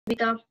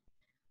Vita.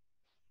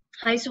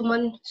 Hi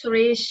Suman,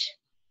 Suresh.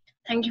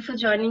 Thank you for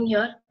joining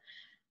here.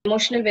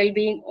 Emotional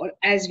well-being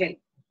as well.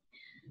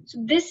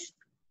 So this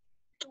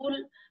tool,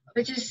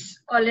 which is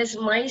called as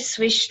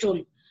Myswish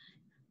tool,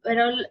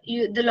 where all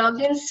the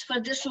logins for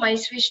this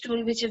Myswish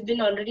tool, which have been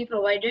already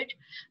provided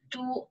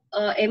to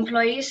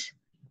employees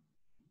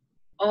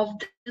of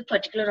the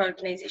particular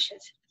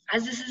organizations.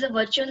 As this is a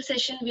virtual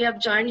session, we have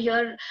joined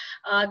here.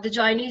 The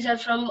joinees are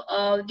from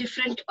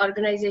different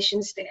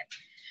organizations there.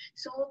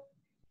 So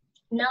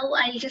now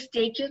I'll just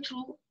take you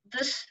through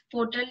this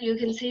portal. You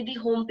can see the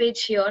home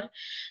page here.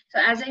 So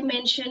as I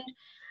mentioned,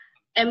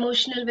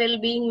 emotional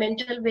well-being,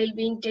 mental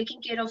well-being,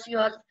 taking care of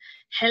your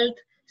health.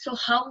 So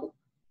how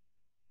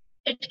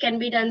it can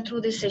be done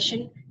through this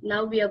session,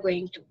 now we are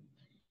going to.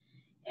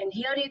 And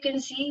here you can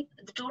see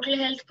the total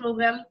health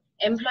program,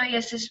 employee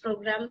assist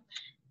program,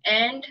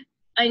 and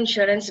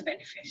insurance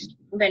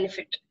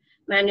benefit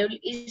manual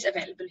is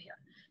available here.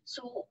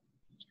 So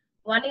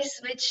one is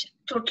which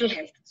total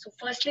health. So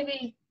firstly,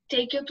 we'll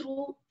take you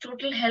through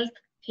total health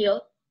here.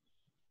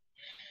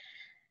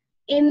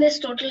 In this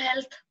total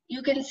health,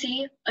 you can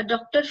see a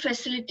doctor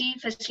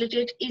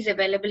facilitate is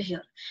available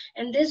here.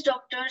 And these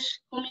doctors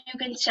whom you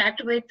can chat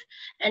with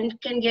and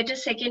can get a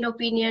second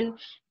opinion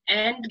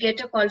and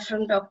get a call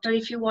from doctor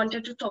if you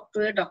wanted to talk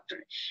to a doctor.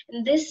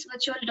 And these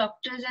virtual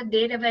doctors are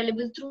there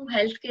available through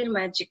Healthcare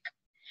Magic.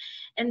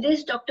 And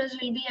these doctors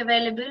will be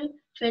available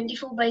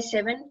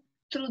 24/7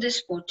 through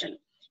this portal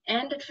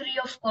and free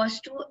of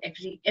cost to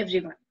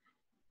everyone,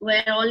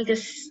 where all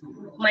this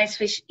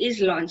Myswish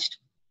is launched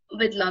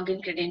with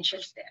login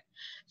credentials there.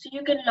 So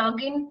you can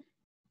log in,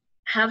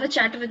 have a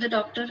chat with the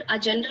doctor. A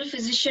general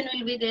physician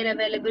will be there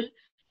available.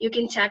 You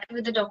can chat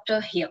with the doctor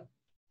here.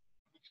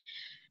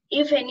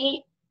 If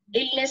any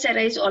illness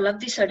arises all of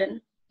the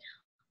sudden,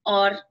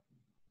 or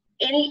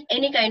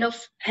any kind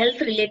of health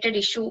related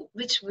issue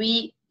which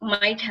we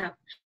might have,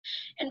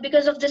 and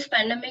because of this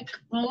pandemic,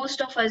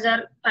 most of us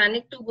are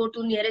panicked to go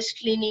to nearest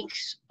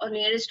clinics or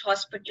nearest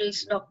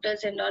hospitals,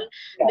 doctors and all,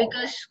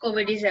 because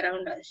COVID is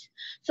around us.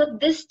 So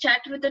this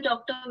chat with the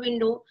doctor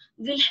window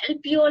will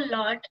help you a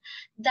lot,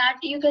 that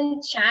you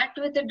can chat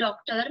with the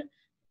doctor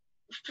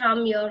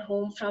from your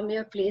home, from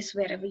your place,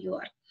 wherever you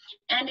are.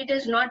 And it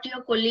is not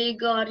your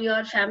colleague or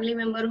your family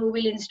member who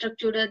will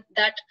instruct you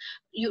that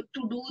you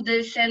to do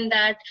this and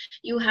that,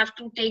 you have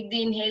to take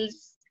the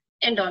inhales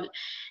and all.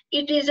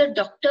 It is a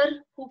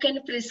doctor who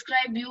can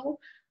prescribe you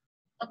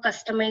a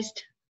customized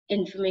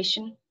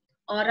information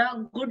or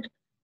a good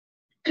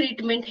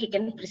treatment he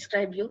can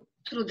prescribe you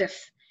through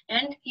this.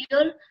 And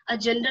here a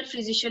general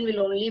physician will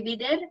only be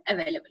there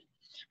available.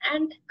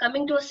 And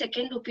coming to a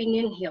second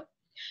opinion here.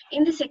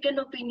 In the second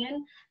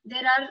opinion,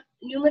 there are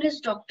numerous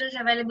doctors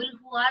available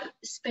who are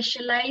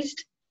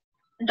specialized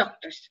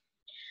doctors.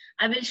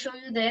 I will show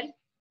you there.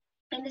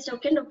 In the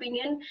second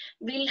opinion,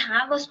 we'll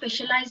have a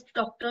specialized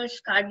doctors,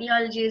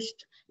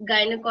 cardiologist,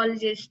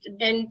 gynecologist,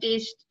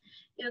 dentist.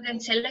 You can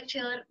select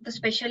here the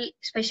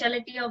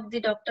specialty of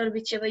the doctor,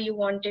 whichever you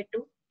wanted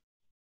to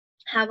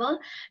have a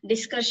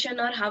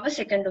discussion or have a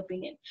second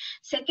opinion.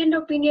 Second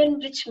opinion,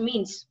 which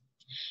means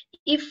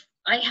if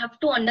I have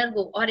to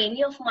undergo, or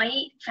any of my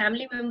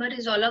family member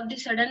is all of the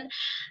sudden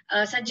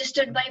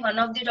suggested by one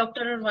of the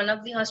doctor or one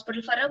of the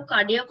hospital for a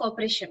cardiac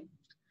operation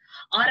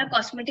or a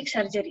cosmetic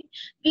surgery,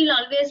 we'll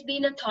always be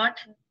in a thought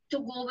to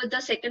go with the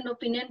second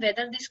opinion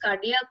whether this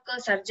cardiac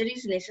surgery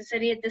is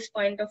necessary at this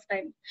point of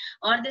time,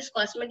 or this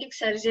cosmetic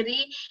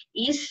surgery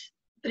is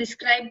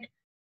prescribed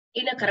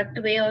in a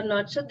correct way or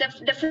not. So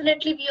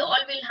definitely we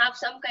all will have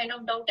some kind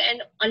of doubt,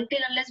 and until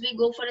unless we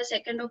go for a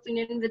second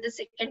opinion with the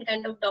second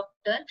kind of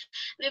doctor,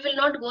 we will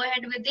not go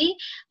ahead with the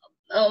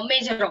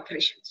major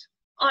operations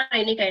or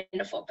any kind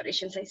of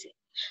operations, I say.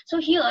 So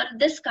here,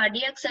 this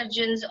cardiac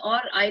surgeons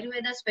or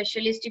Ayurveda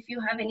specialist, if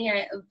you have any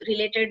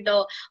related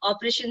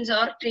operations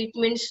or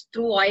treatments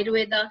through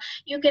Ayurveda,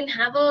 you can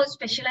have a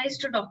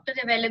specialized doctor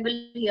available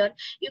here.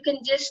 You can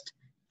just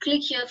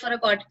click here for a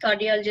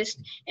cardiologist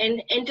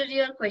and enter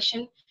your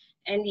question,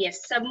 and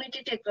yes, submit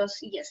it across.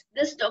 Yes,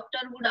 this doctor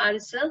would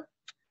answer,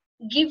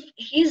 give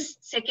his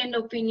second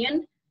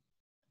opinion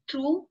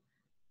through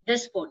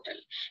this portal.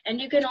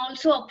 And you can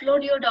also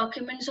upload your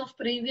documents of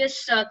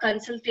previous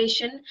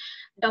consultation,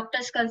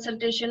 doctor's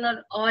consultation,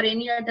 or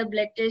any other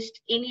blood test,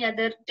 any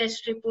other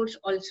test reports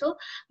also,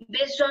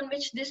 based on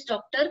which this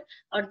doctor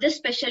or this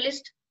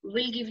specialist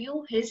will give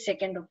you his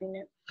second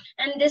opinion.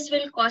 And this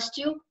will cost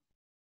you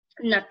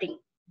nothing.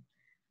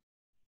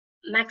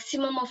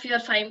 Maximum of your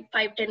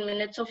 5-10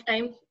 minutes of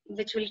time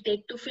which will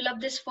take to fill up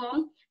this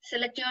form,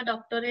 select your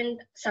doctor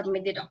and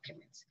submit the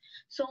documents.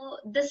 So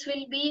this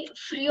will be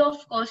free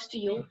of cost to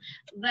you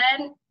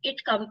when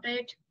it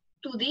compared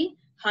to the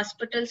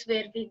hospitals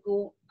where we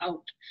go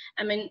out.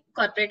 I mean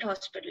corporate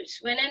hospitals.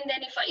 When and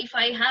then if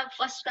I have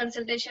first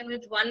consultation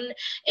with one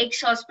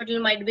X hospital,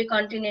 might be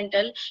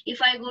Continental.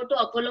 If I go to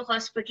Apollo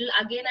hospital,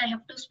 again I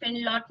have to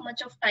spend lot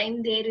much of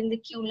time there in the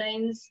queue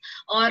lines,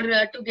 or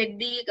to get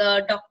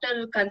the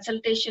doctor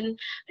consultation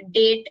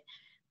date,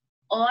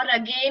 or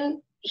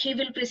again he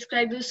will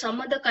prescribe you some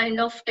other kind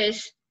of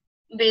test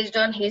based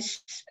on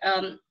his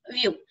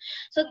view.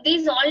 So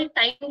these all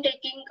time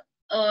taking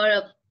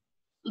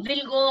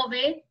will go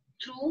away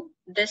through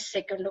this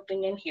second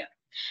opinion here,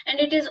 and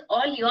it is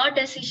all your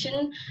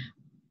decision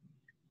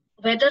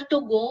whether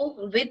to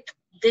go with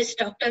this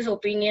doctor's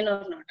opinion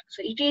or not.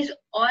 So it is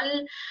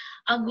all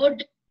a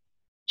good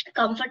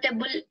comfort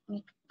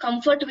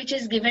which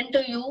is given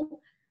to you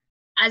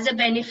as a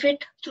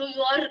benefit through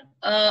your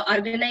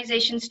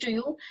organizations to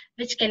you,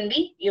 which can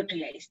be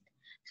utilized.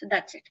 So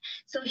that's it.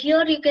 So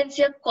here you can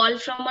see a call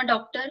from a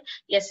doctor.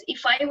 Yes,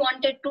 if I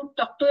wanted to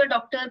talk to a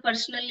doctor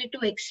personally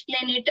to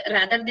explain it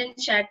rather than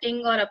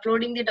chatting or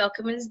uploading the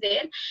documents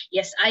there,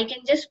 yes, I can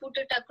just put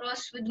it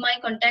across with my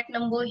contact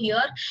number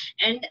here,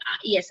 and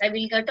yes, I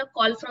will get a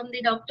call from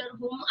the doctor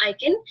whom I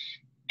can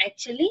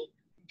actually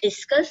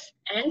discuss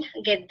and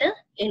get the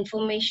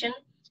information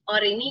or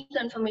any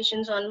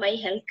confirmations on my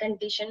health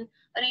condition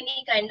or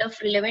any kind of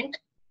relevant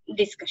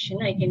discussion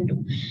I can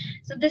do.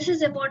 So this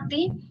is about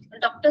the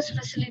doctor's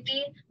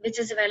facility which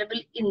is available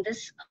in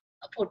this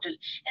portal.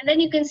 And then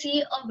you can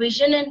see a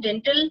vision and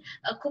dental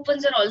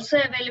coupons are also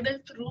available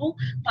through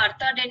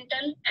Partha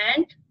Dental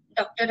and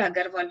Dr.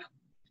 Agarwal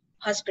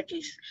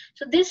hospitals.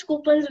 So these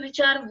coupons which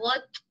are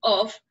worth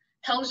of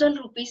 1,000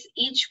 rupees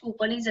each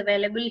coupon is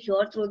available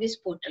here through this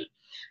portal,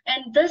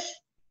 and this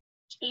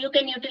you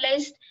can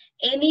utilize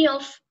any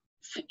of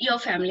your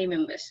family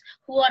members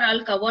who are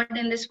all covered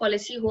in this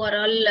policy, who are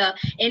all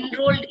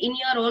enrolled in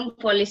your own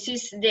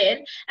policies there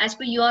as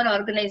per your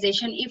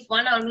organization. If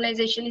one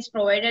organization is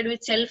provided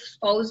with self,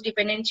 spouse,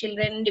 dependent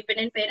children,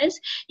 dependent parents,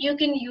 you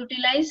can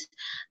utilize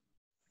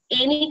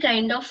any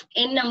kind of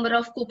n number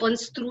of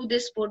coupons through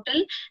this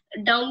portal.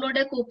 Download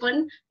a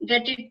coupon,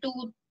 get it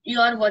to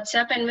your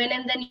WhatsApp, and when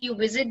and then you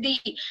visit the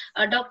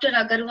Dr.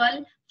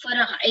 Agarwal for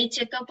a eye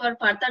checkup or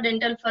Partha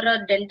Dental for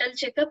a dental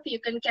checkup, you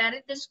can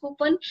carry this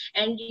coupon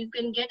and you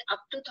can get up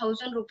to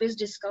 1,000 rupees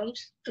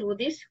discounts through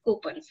these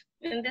coupons,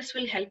 and this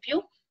will help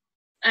you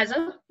as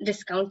a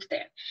discount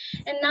there.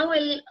 And now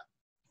I'll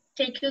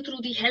take you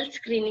through the health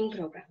screening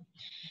program.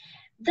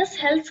 This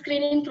health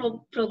screening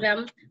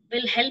program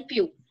will help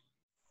you.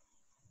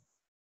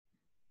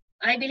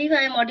 I believe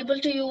I am audible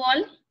to you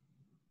all.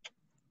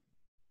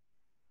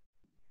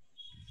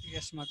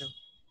 Yes, Madhav.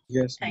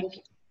 Yes. Thank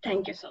you.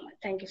 Thank you so much.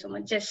 Thank you so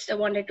much. Just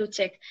wanted to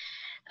check.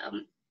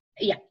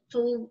 Yeah,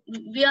 so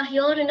we are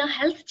here in a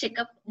health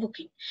checkup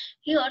booking.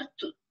 Here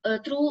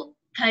through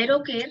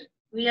ThyroCare,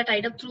 we are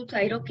tied up through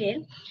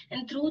ThyroCare,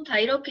 and through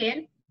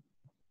ThyroCare,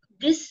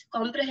 this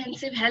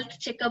comprehensive health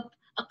checkup,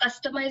 a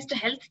customized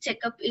health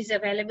checkup is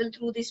available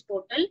through this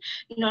portal,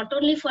 not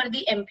only for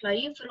the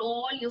employee, for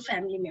all your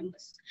family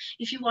members.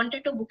 If you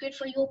wanted to book it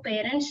for your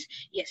parents,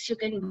 yes, you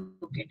can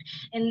book it.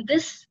 And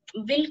this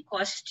will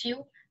cost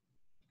you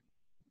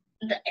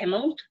the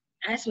amount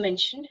as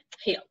mentioned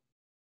here.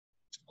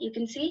 You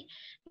can see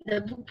the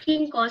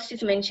booking cost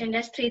is mentioned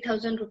as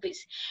 3,000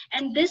 rupees.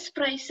 And these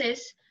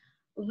prices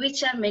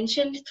which are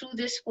mentioned through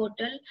this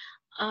portal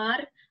are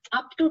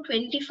up to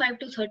 25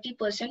 to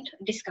 30%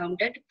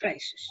 discounted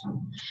prices.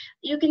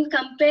 You can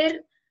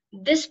compare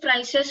these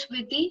prices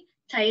with the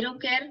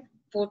ThyroCare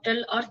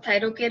portal or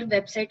ThyroCare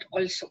website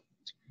also.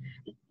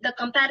 The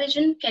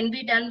comparison can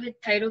be done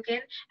with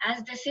ThyroCare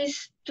as this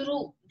is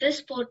through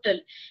this portal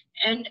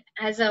and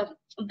as a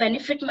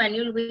benefit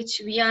manual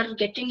which we are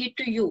getting it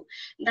to you.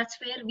 That's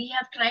where we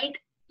have tried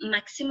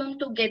maximum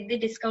to get the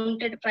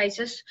discounted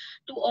prices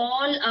to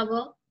all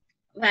our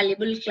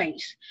valuable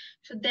clients.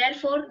 So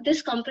therefore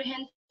this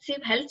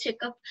comprehensive health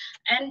checkup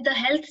and the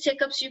health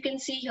checkups you can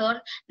see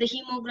here, the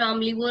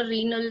hemogram, liver,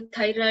 renal,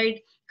 thyroid,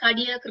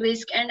 cardiac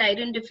risk and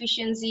iron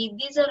deficiency,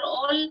 these are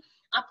all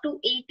up to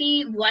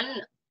 81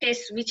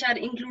 tests which are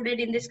included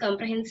in this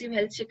comprehensive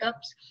health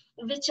checkups,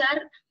 which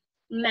are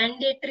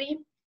mandatory,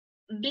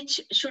 which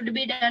should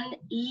be done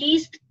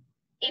least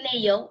in a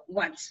year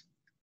once,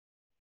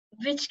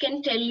 which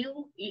can tell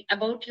you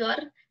about your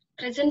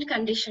present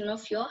condition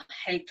of your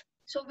health.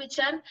 So which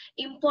are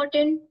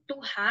important to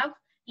have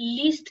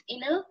least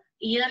in a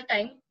year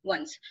time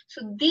once.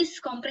 So this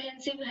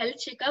comprehensive health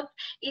checkup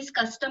is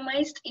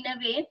customized in a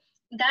way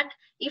that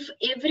if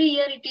every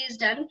year it is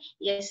done,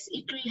 yes,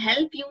 it will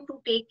help you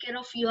to take care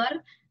of your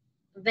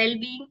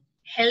well-being,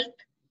 health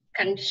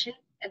condition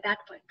at that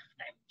point of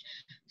time.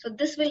 So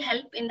this will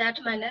help in that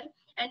manner.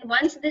 And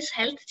once this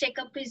health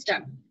checkup is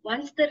done,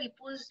 once the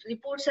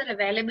reports are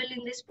available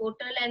in this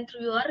portal and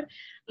through your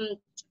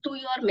to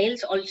your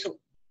mails also,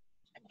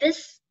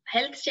 this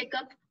health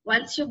checkup,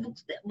 once you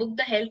book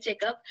the health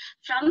checkup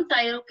from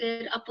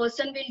ThyroCare, a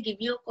person will give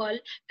you a call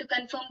to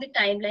confirm the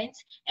timelines,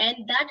 and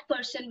that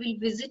person will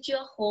visit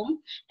your home,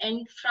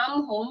 and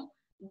from home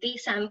the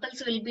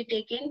samples will be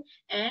taken,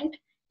 and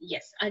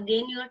yes,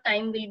 again your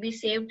time will be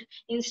saved.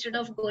 Instead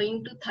of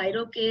going to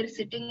ThyroCare,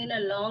 sitting in a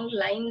long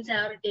lines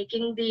or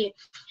taking the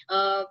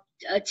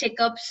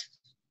checkups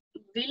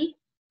will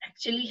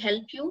actually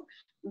help you,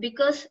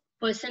 because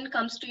person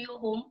comes to your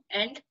home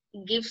and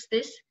gives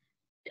this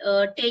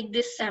take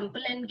this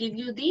sample and give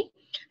you the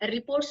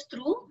reports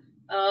through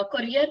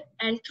courier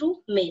and through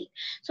mail.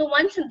 So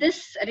once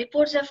this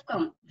reports have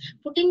come,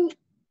 putting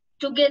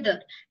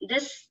together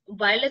this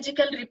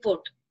biological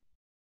report.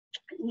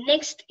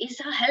 Next is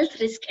a health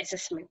risk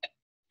assessment.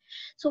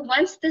 So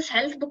once this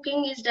health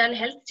booking is done,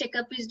 health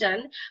checkup is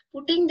done,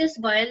 putting this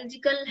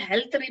biological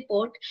health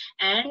report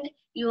and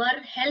your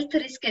health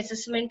risk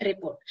assessment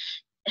report.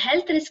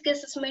 Health risk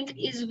assessment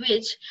is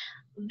which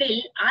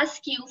will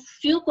ask you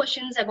few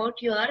questions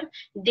about your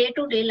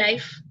day-to-day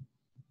life.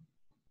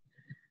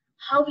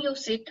 How you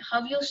sit,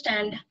 how you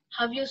stand,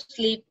 how you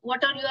sleep,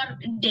 what are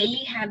your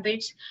daily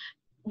habits.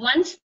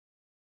 Once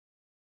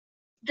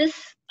this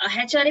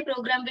HRA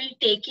program will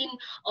take in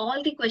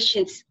all the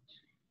questions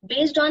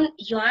based on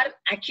your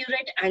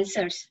accurate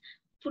answers,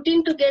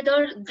 putting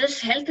together this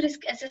health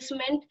risk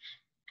assessment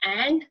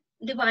and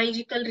the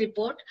biological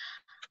report,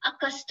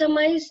 a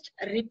customized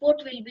report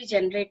will be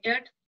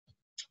generated.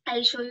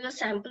 I'll show you a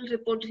sample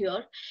report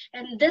here,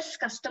 and this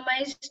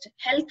customized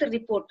health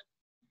report,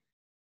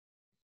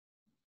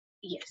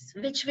 yes,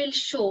 which will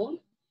show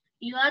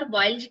your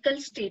biological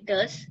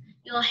status,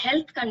 your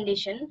health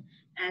condition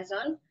as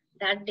on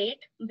that date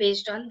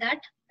based on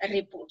that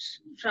reports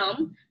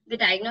from the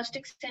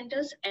diagnostic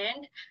centers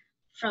and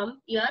from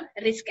your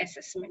risk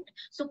assessment.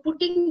 So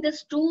putting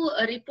these two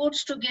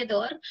reports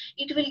together,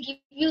 it will give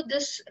you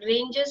this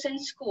ranges and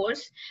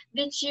scores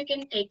which you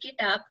can take it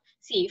up.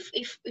 See,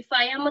 if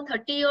I am a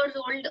 30 years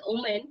old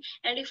woman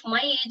and if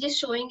my age is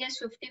showing as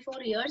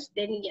 54 years,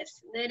 then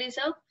yes, there is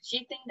a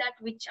thing that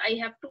which I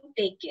have to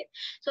take care.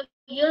 So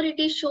here it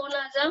is shown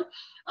as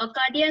a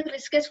cardiac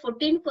risk as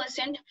 14%,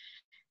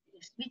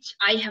 which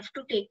I have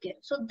to take care.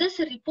 So this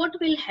report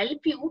will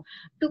help you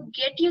to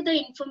get you the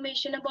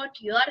information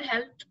about your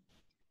health,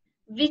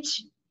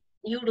 which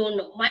you don't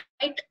know.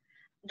 Might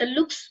the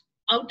looks,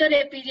 outer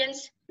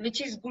appearance,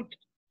 which is good,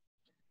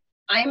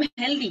 I am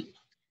healthy,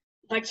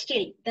 but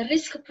still the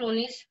risk prone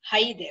is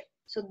high there.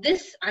 So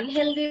this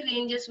unhealthy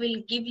ranges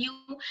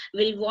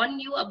will warn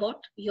you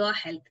about your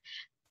health.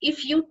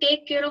 If you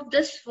take care of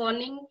this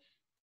warning,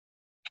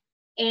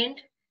 and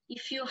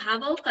if you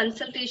have a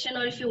consultation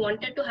or if you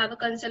wanted to have a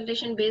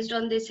consultation based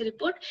on this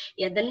report,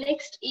 yeah, the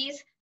next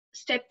is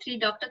step 3,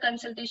 doctor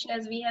consultation.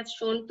 As we have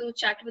shown, to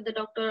chat with the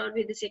doctor or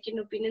with the second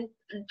opinion.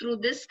 Through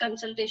this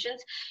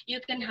consultations, you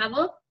can have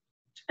a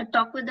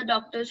talk with the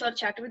doctors or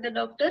chat with the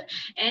doctor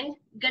and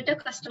get a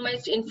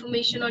customized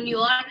information on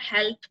your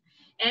health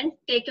and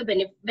take a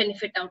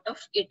benefit out of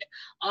it.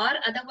 Or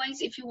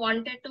otherwise, if you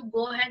wanted to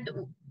go ahead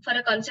for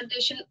a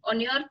consultation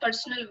on your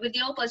with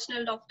your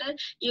personal doctor,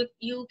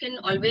 you can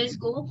always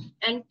go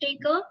and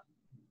take a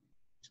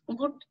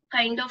good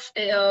kind of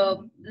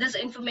this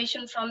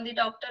information from the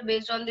doctor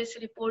based on this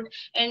report.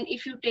 And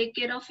if you take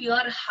care of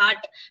your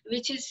heart,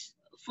 which is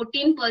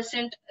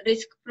 14%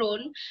 risk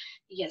prone,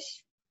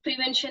 yes,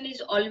 prevention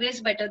is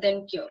always better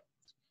than cure.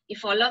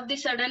 If all of the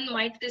sudden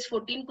might this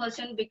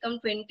 14% become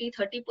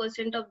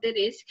 20-30% of the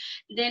risk,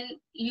 then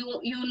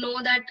you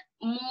know that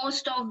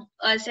most of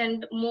us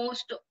and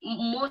most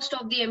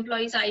of the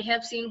employees I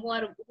have seen who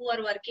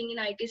are working in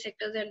IT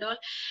sectors and all,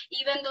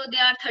 even though they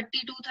are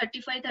 32,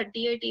 35,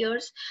 38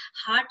 years,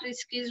 heart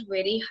risk is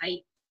very high.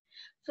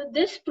 So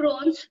this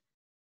prones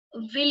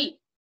will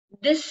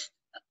this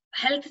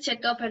health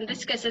checkup and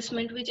risk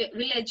assessment, which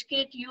will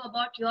educate you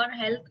about your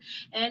health,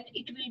 and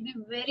it will be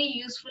very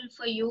useful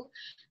for you,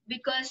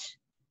 because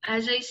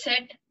as I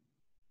said,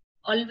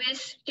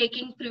 always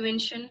taking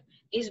prevention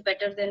is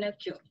better than a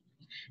cure.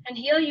 And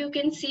here you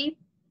can see,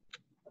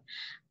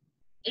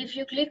 if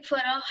you click for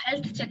a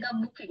health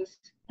checkup bookings,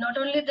 not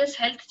only this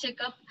health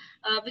checkup,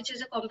 which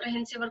is a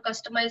comprehensive or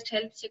customized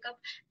health checkup,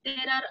 there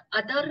are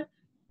other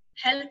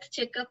health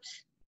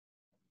checkups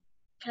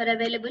are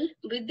available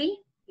with the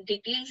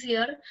details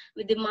here,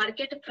 with the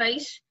market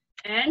price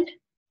and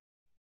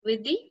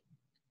with the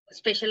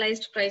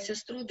specialized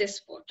prices through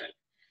this portal.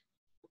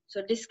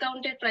 So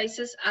discounted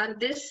prices are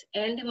this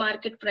and the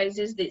market price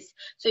is this.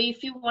 So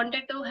if you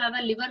wanted to have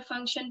a liver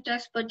function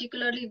test,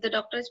 particularly if the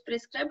doctor is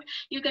prescribed,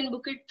 you can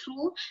book it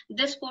through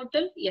this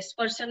portal. Yes,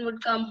 person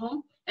would come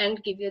home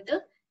and give you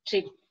the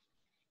treatment.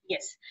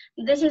 Yes,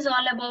 this is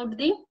all about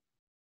the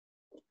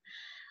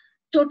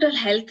total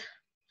health,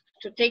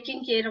 to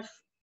taking care of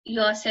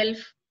yourself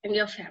and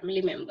your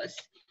family members.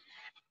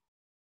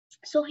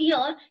 So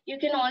here you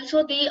can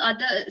also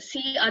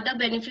see other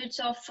benefits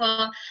of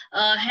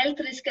health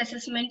risk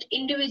assessment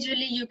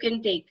individually you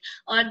can take,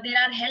 or there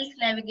are health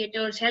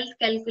navigators, health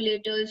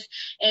calculators,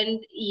 and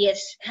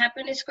yes,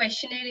 happiness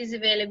questionnaire is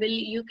available.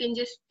 You can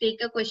just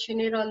take a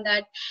questionnaire on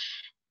that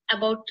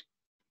about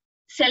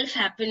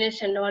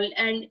self-happiness and all,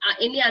 and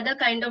any other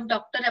kind of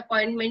doctor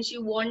appointments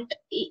you want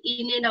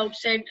in and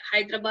outside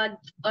Hyderabad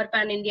or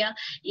pan-India.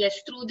 Yes,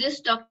 through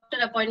this doctor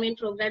appointment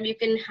program, you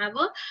can have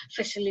a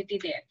facility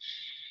there.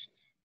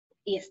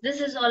 Yes,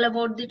 this is all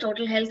about the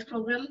total health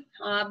program.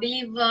 I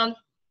believe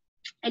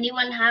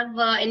anyone have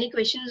any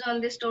questions on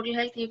this total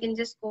health, you can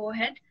just go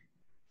ahead.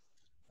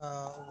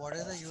 What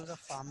is the use of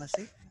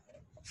pharmacy?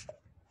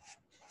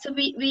 So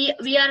we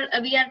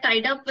are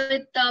tied up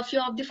with a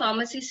few of the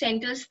pharmacy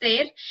centers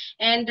there,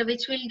 and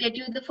which will get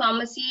you the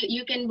pharmacy.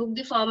 You can book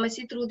the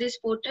pharmacy through this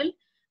portal.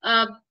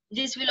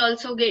 this will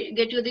also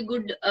get you the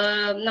good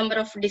number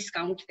of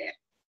discount there.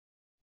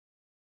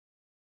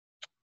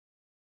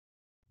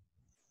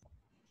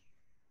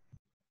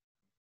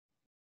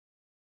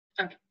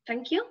 Okay,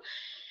 thank you.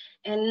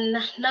 And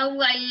now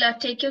I'll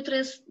take you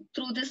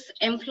through this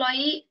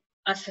employee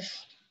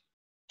assist.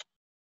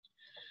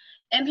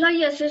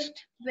 Employee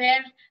assist,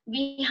 where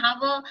we have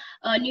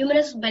a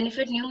numerous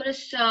benefit,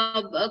 numerous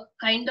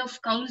kind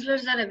of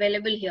counselors are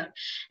available here.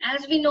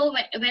 As we know,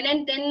 when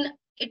and then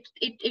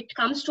it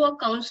comes to a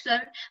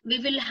counselor, we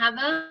will have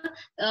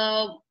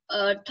a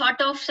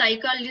thought of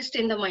psychologist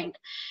in the mind.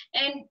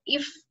 And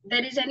if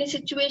there is any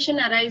situation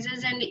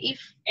arises, and if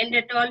and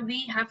at all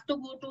we have to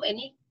go to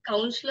any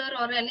counselor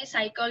or any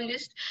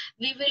psychologist,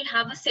 we will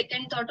have a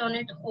second thought on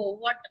it. Oh,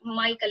 what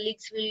my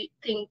colleagues will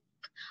think,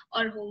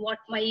 or what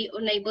my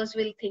neighbors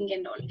will think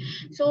and all.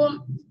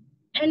 So,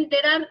 and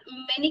there are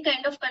many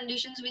kind of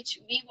conditions which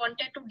we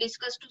wanted to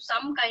discuss to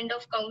some kind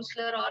of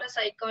counselor or a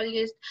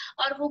psychologist,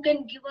 or who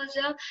can give us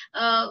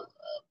a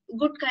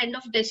good kind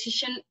of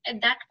decision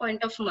at that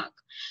point of mark.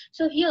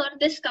 So here,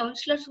 these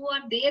counselors who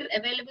are there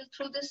available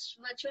through this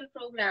virtual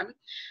program,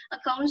 a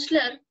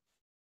counselor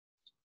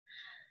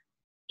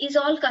is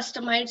all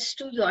customized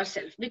to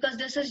yourself, because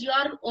this is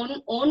your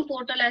own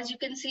portal. As you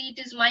can see,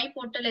 it is my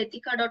portal,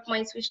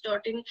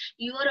 ethika.myswish.in.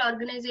 Your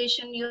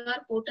organization, your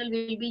portal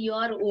will be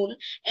your own,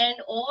 and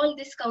all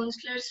these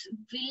counselors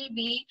will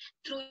be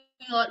through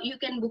your, you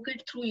can book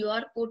it through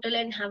your portal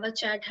and have a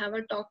chat, have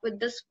a talk with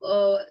this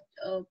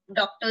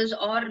doctors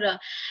or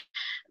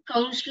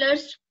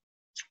counselors.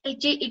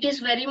 It is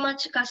very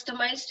much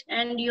customized,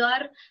 and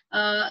your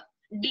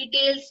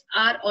details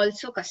are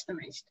also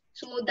customized,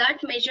 so that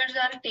measures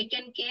are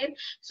taken care.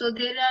 So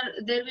there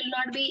will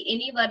not be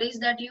any worries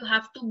that you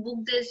have to book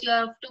this, you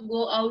have to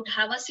go out,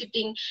 have a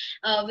sitting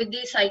with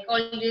the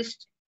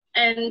psychologist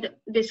and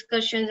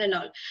discussions and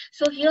all.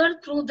 So here,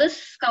 through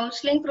this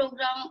counseling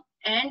program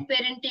and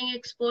parenting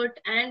expert,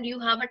 and you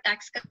have a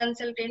tax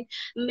consultant,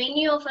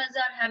 many of us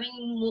are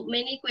having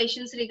many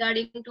questions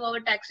regarding to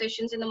our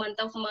taxations in the month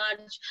of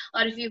March,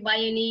 or if you buy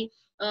any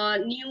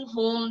new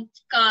home,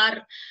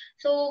 car.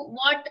 So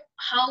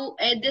how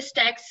this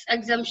tax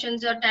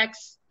exemptions or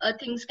tax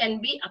things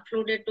can be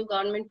uploaded to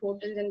government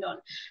portals and all.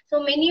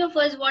 So many of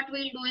us, what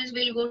we'll do is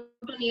we'll go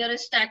to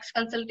nearest tax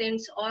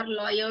consultants or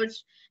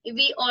lawyers.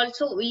 We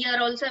are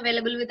also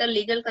available with a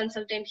legal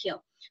consultant here.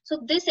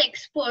 So these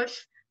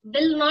experts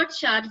will not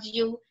charge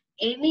you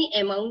any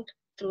amount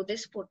through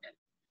this portal.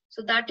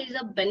 So that is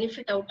a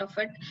benefit out of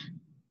it.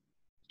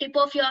 Tip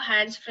of your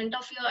hands, front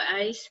of your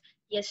eyes.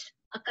 Yes,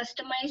 a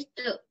customized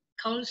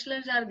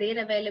counselors are there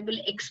available,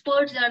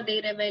 experts are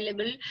there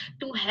available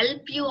to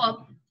help you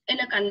up in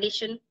a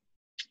condition,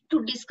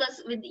 to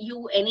discuss with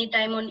you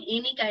anytime on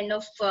any kind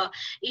of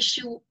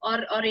issue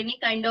or any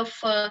kind of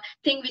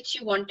thing which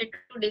you wanted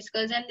to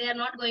discuss, and they are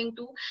not going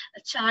to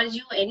charge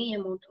you any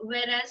amount.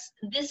 Whereas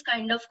this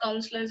kind of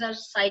counselors or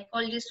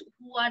psychologists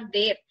who are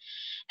there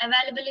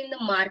available in the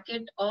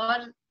market or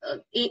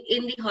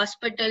in the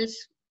hospitals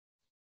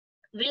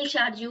will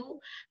charge you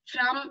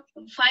from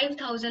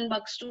 5,000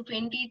 bucks to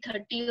 20,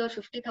 30 or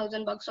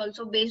 50,000 bucks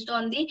also, based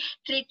on the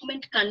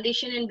treatment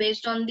condition and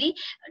based on the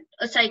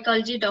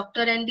psychology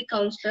doctor and the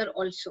counselor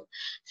also.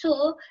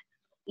 So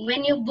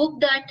when you book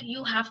that,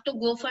 you have to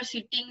go for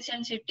sittings,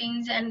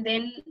 and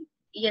then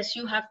yes,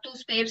 you have to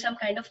spare some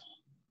kind of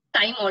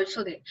time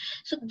also there.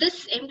 So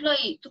this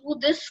employee, through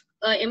this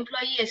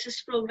employee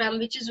assist program,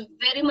 which is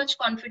very much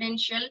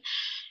confidential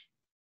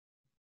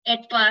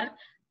at par,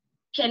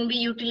 can be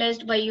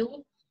utilized by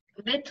you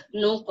with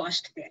no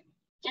cost there.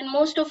 And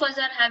most of us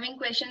are having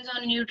questions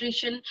on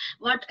nutrition.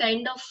 What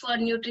kind of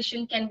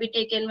nutrition can be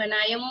taken when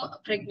I am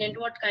pregnant?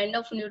 What kind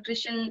of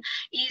nutrition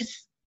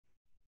is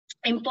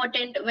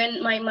important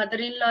when my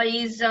mother-in-law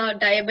is a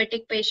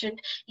diabetic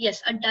patient?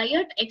 Yes, a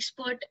diet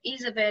expert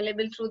is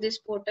available through this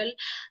portal.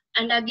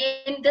 And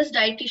again, this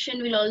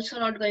dietitian will also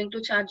not going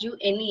to charge you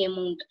any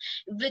amount,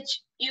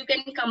 which you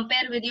can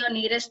compare with your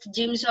nearest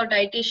gyms or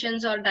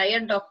dietitians or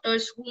diet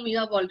doctors whom you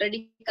have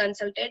already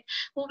consulted,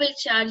 who will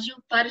charge you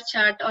per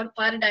chart or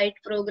per diet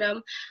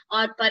program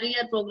or per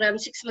year program,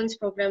 6 months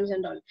programs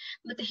and all.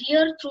 But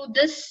here, through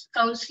this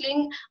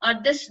counseling or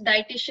this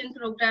dietitian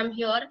program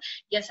here,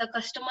 yes, a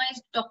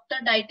customized doctor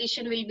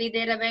dietitian will be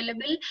there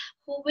available,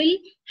 who will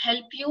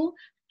help you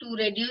to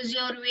reduce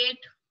your weight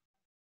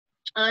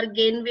or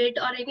gain weight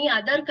or any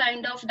other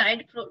kind of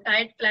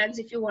diet plans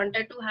if you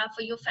wanted to have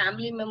for your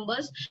family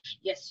members.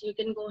 Yes, you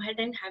can go ahead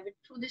and have it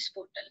through this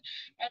portal.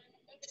 And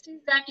next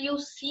is that you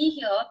see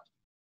here,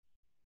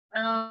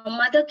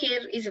 mother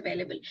care is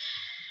available.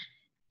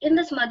 In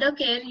this mother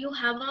care, you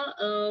have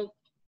a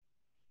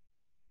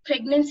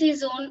pregnancy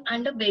zone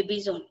and a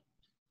baby zone.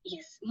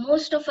 Yes,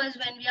 most of us,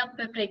 when we are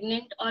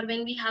pregnant or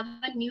when we have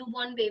a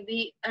newborn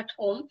baby at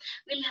home,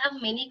 will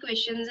have many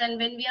questions. And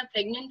when we are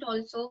pregnant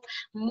also,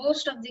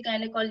 most of the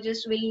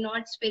gynecologists will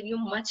not spare you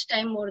much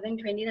time, more than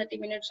 20-30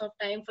 minutes of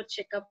time for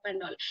checkup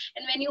and all.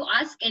 And when you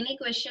ask any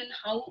question,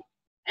 how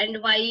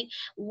and why,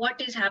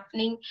 what is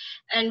happening,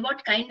 and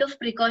what kind of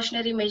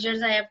precautionary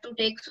measures I have to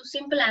take. So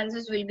simple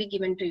answers will be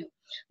given to you.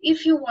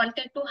 If you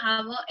wanted to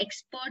have an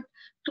expert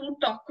to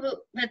talk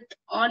with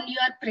on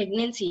your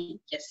pregnancy,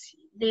 yes,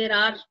 there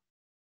a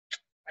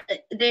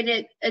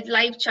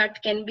live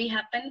chat can be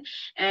happen,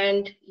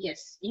 and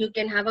yes, you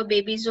can have a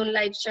baby zone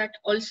live chat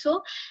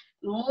also.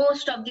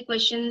 Most of the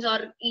questions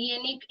or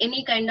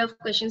any kind of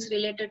questions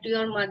related to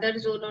your mother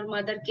zone or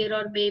mother care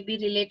or baby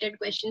related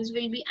questions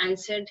will be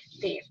answered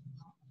there.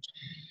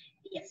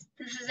 Yes,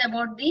 this is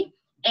about the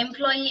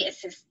employee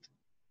assist.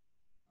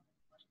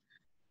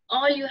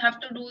 All you have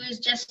to do is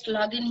just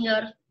log in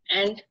here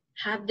and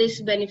have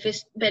this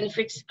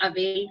benefits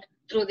availed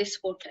through this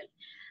portal.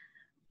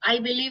 I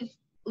believe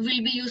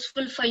will be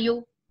useful for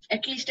you,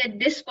 at least at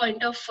this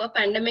point of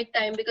pandemic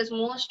time, because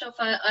most of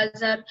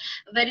us are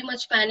very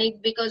much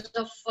panicked because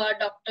of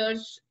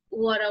doctors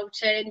who are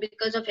outside, and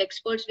because of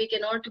experts we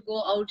cannot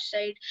go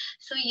outside.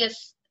 So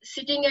yes,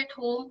 sitting at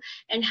home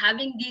and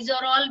having these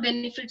are all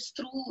benefits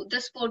through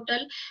this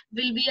portal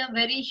will be a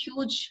very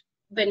huge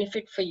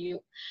benefit for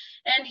you.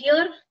 And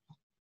here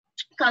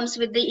comes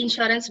with the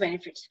insurance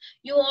benefits.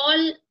 You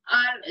all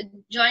are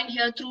joined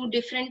here through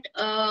different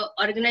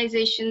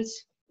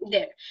organizations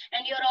there,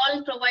 and you're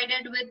all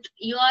provided with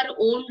your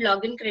own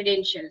login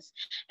credentials,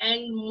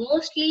 and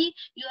mostly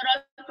you're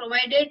all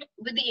provided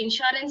with the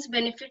insurance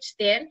benefits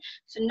there.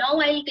 So now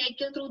I'll take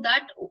you through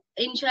that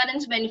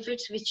insurance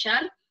benefits which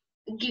are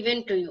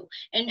given to you,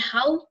 and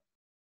how,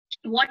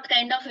 what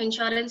kind of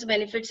insurance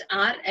benefits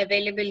are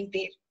available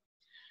there.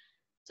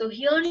 So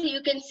here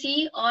you can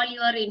see all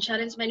your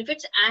insurance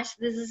benefits. As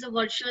this is a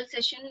virtual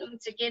session,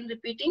 once again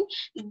repeating,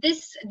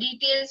 this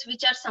details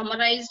which are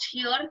summarized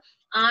here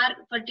are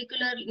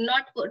particular,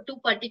 not to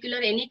particular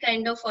any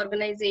kind of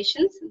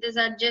organizations. These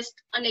are just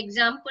an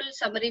example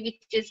summary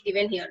which is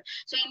given here.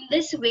 So in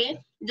this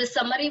way, the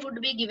summary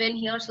would be given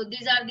here. So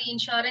these are the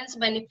insurance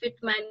benefit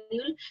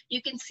manual.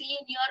 You can see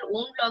in your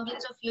own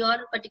logins of your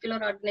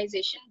particular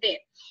organization there.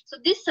 So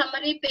this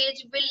summary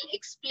page will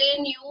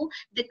explain you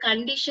the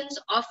conditions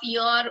of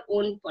your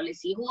own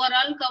policy, who are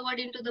all covered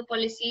into the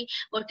policy,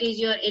 what is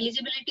your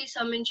eligibility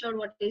sum insured,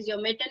 what is your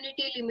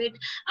maternity limit,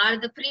 are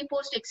the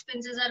pre-post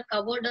expenses are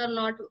covered or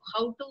not,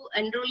 how to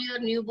enroll your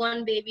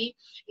newborn baby,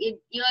 if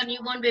your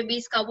newborn baby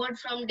is covered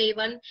from day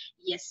one.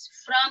 Yes,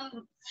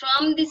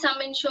 from the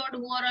sum insured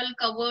who are all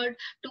covered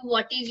to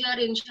what is your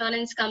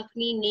insurance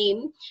company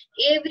name,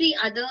 every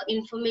other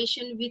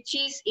information which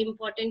is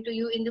important to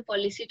you in the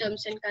policy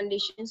terms and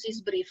conditions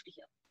is briefed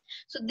here.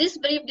 So this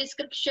brief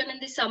description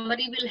and the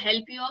summary will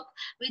help you up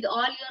with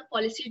all your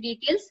policy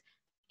details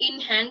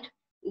in hand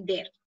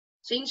there.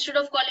 So instead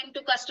of calling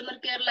to customer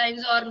care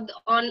lines or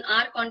on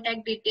our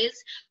contact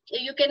details,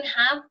 you can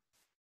have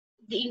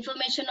the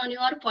information on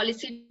your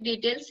policy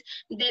details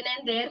then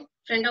and there,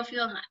 front of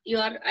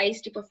your eyes,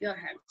 tip of your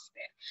hands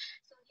there.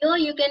 So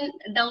here you can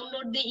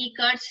download the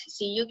e-cards.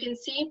 See, you can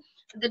see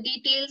the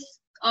details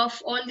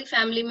of all the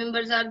family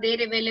members are there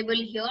available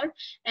here,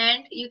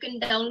 and you can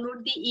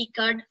download the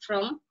e-card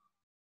from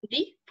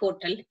the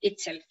portal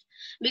itself.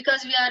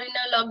 Because we are in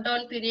a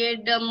lockdown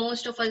period,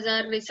 most of us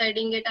are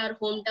residing at our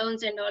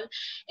hometowns and all,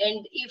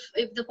 and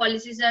if the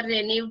policies are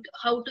renewed,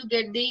 how to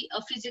get the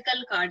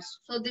physical cards.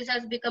 So this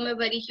has become a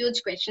very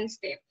huge question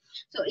there.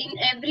 So in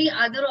every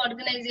other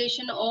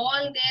organization,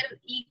 all their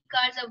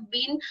e-cards have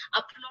been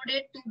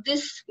uploaded to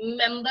this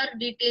member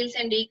details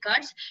and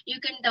e-cards. You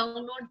can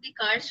download the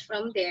cards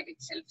from there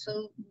itself.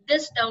 So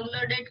this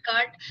downloaded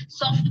card,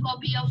 soft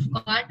copy of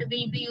card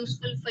will be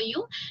useful for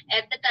you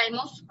at the time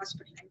of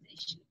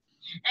hospitalization.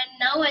 And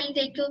now I'll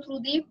take you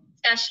through the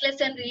cashless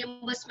and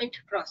reimbursement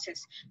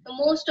process. So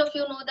most of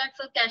you know that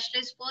for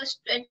cashless, first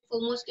and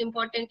foremost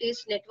important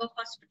is network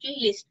hospital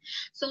list.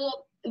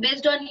 So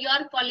based on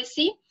your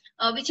policy,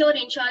 whichever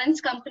insurance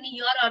company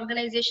your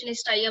organization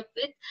is tied up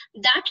with,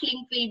 that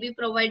link will be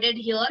provided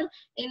here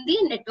in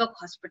the network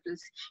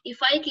hospitals.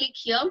 If I click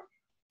here,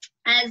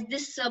 as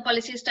this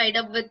policy is tied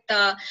up with,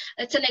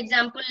 it's an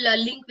example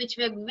link which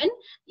we have given.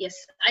 Yes,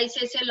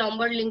 ICICI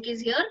Lombard link is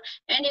here,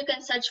 and you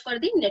can search for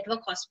the network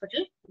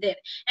hospital there.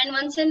 And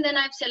once and then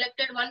I've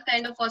selected one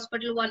kind of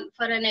hospital, one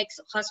for an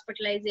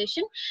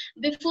hospitalization.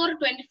 Before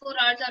 24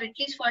 hours or at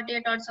least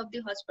 48 hours of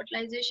the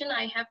hospitalization,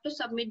 I have to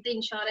submit the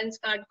insurance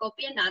card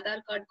copy and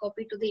Aadhaar card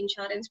copy to the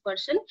insurance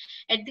person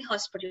at the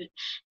hospital,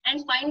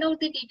 and find out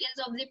the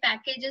details of the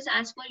packages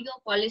as per your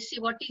policy.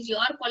 What is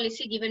your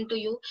policy given to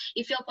you?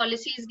 If your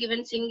policy is given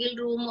single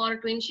room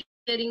or twin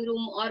sharing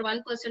room or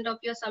 1% of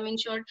your sum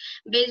insured,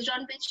 based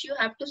on which you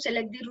have to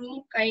select the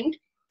room kind,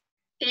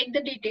 take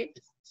the details,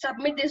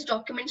 submit these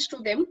documents to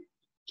them.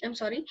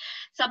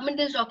 Submit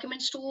these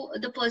documents to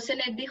the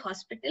person at the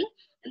hospital,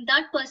 and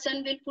that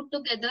person will put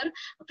together,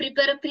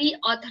 prepare a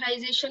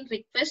pre-authorization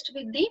request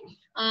with the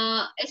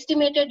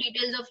estimated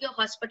details of your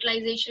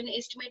hospitalization,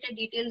 estimated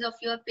details of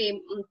your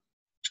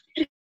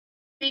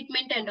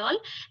treatment and all,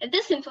 and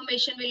this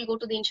information will go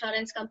to the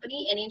insurance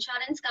company, and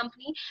insurance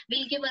company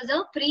will give us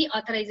a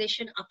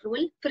pre-authorization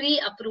approval,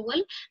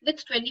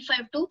 with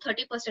 25 to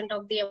 30%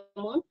 of the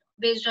amount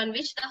based on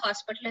which the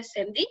hospital has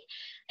sent the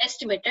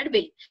estimated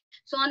bill.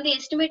 So on the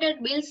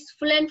estimated bills,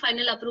 full and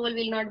final approval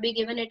will not be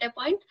given at a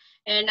point.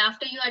 And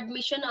after your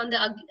admission, on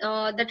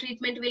the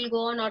treatment will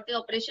go on or the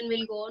operation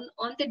will go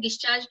on the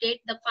discharge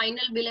date, the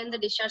final bill and the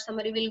discharge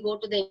summary will go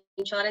to the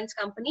insurance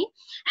company,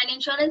 and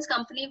insurance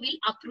company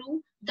will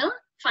approve the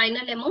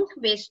final amount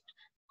based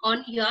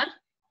on your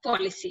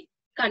policy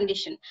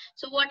condition.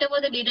 So whatever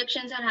the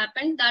deductions are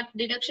happened, that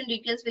deduction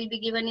details will be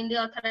given in the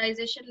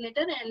authorization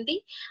letter, and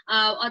the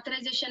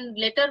authorization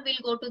letter will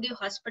go to the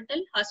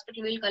hospital.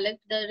 Hospital will collect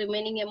the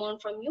remaining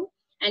amount from you,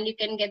 and you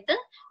can get the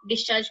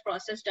discharge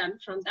process done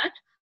from that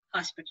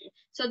hospital.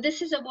 So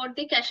this is about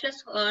the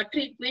cashless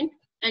treatment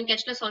and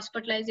cashless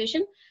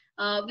hospitalization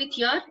with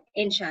your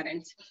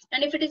insurance.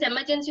 And if it is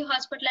emergency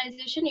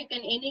hospitalization, you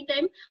can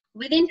anytime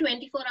within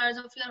 24 hours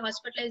of your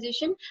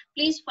hospitalization,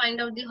 please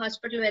find out the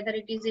hospital whether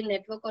it is in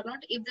network or not.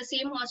 If the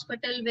same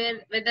hospital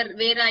where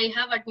I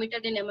have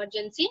admitted in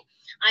emergency,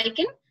 I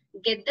can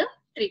get the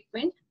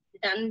treatment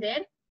done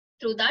there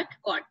through that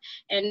code,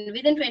 and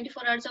within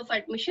 24 hours of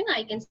admission,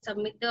 I can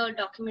submit the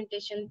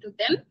documentation to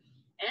them,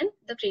 and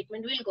the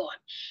treatment will go on.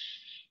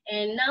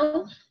 And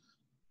now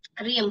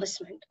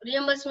reimbursement.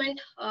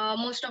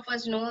 Most of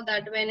us know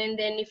that when and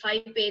then if I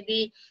pay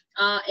the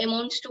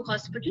amounts to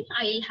hospital,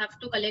 I'll have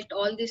to collect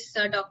all this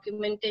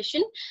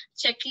documentation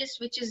checklist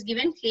which is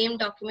given, claim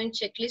document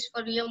checklist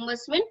for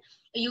reimbursement.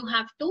 You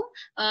have to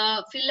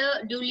fill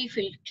a duly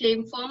filled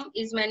claim form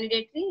is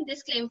mandatory.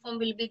 This claim form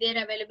will be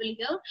there available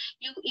here.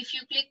 If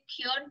you click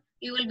here,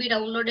 you will be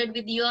downloaded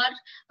with your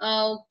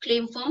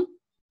claim form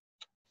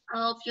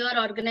of your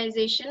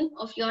organization,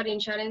 of your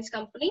insurance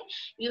company.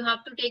 You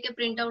have to take a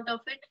printout of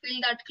it,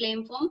 fill that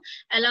claim form.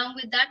 Along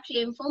with that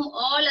claim form,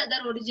 all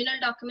other original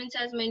documents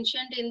as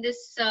mentioned in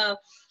this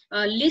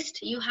list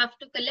you have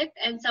to collect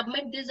and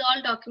submit these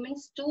all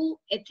documents to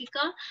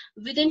Ethika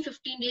within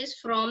 15 days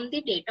from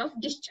the date of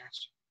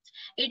discharge.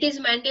 It is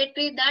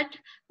mandatory that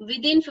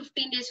within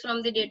 15 days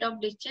from the date of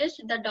discharge,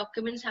 the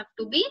documents have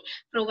to be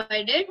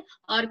provided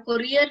or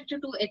couriered to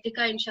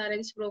Ethika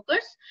insurance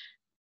brokers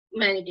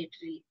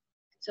mandatory.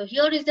 So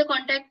here is the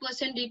contact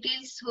person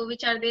details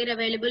which are there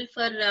available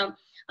for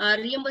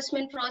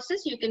reimbursement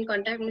process. You can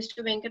contact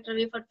Mr. Venkat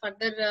Ravi for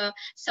further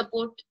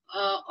support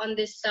on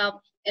this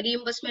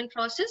reimbursement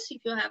process.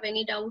 If you have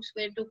any doubts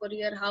where to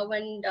courier, how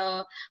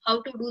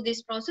to do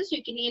this process,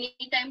 you can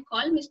anytime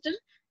call Mr.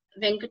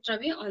 Venkat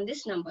Ravi on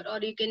this number, or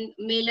you can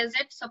mail us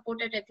at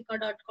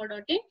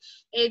support@ethica.co.in.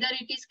 Either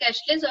it is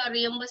cashless or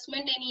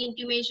reimbursement, any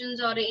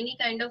intimations or any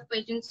kind of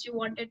questions you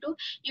wanted to,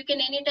 you can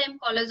anytime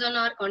call us on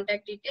our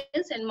contact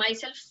details, and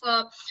myself,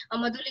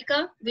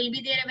 Madhulika, will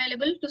be there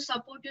available to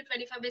support you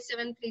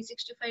 25/7,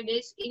 365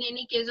 days in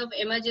any case of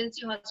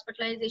emergency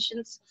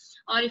hospitalizations,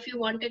 or if you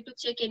wanted to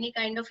check any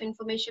kind of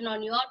information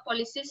on your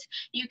policies,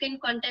 you can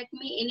contact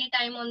me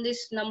anytime on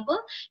this number.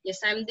 Yes,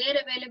 I'm there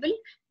available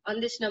on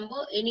this number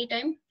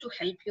anytime to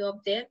help you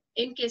up there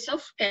in case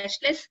of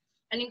cashless,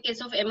 and in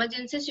case of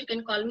emergencies you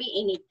can call me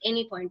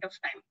any point of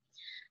time.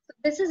 So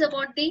this is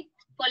about the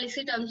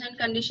policy terms and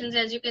conditions.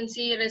 As you can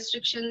see,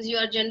 restrictions,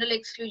 your general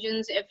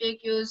exclusions,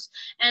 FAQs,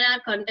 and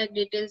our contact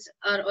details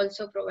are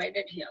also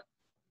provided here.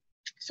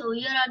 So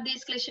here are the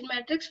escalation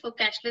matrix for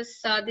cashless,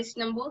 this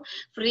number,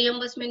 for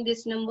reimbursement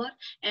this number,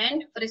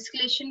 and for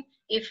escalation,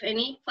 if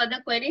any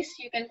further queries,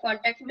 you can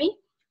contact me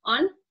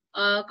on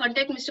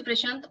contact Mr.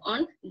 Prashant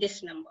on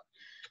this number.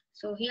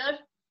 So here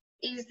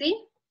is the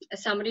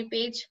summary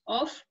page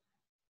of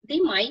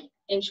the My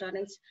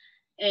Insurance,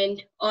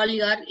 and all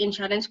your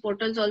insurance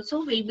portals also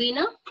will be in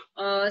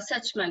a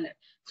such manner.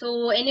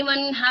 So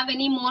anyone have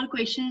any more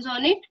questions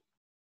on it?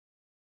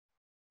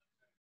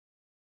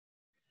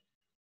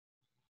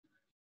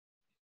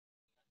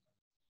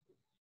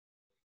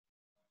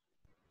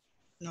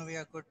 No, we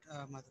are good,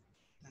 Madhu.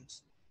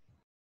 Thanks.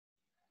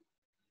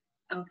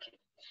 Okay.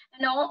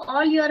 Now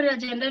all your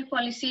general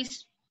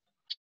policies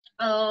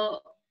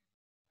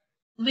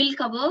will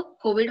cover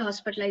COVID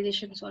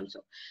hospitalizations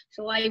also.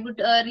 So I would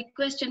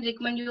request and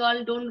recommend you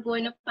all don't go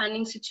in a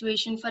panic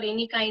situation for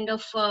any kind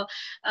of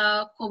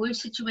COVID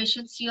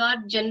situations. Your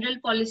general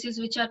policies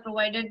which are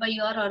provided by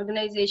your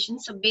organization,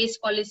 so base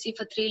policy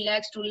for 3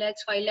 lakhs, 2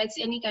 lakhs, 5 lakhs,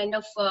 any kind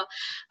of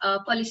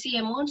policy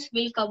amounts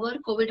will cover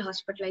COVID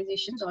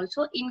hospitalizations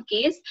also, in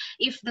case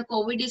if the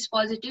COVID is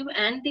positive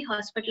and the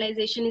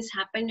hospitalization is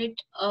happened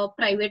at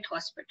private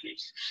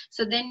hospitals.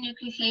 So then you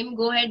can claim,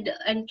 go ahead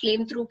and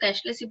claim through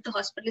cashless if the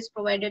hospital is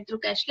provided through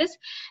cashless,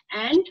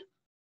 and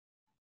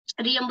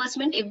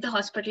reimbursement if the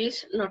hospital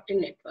is not in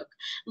network.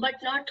 But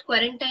not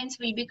quarantines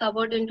will be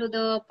covered into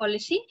the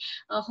policy.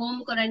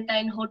 Home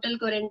quarantine, hotel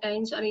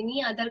quarantines, or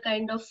any other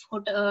kind of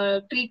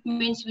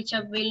treatments which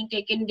have been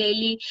taken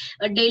daily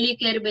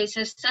care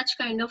basis, such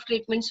kind of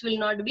treatments will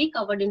not be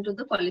covered into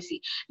the policy,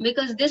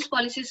 because these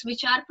policies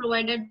which are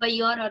provided by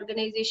your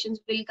organizations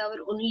will cover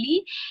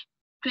only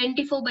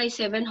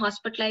 24/7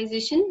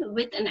 hospitalization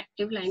with an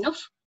active line of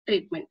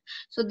treatment.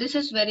 So this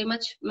is very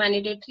much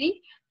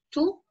mandatory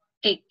to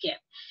take care,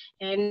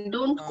 and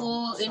don't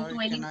go Sorry, into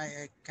any.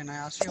 can I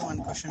ask you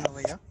one question over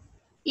here?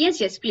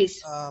 Yes,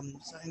 please. So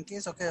in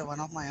case, okay, one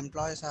of my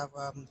employees have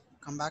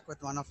come back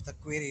with one of the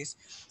queries.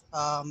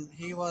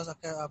 He was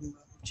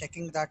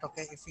checking that,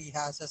 okay, if he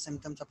has a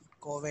symptoms of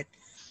COVID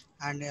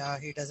and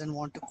he doesn't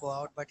want to go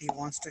out, but he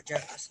wants to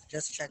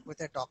just check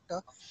with a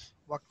doctor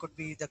what could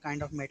be the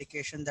kind of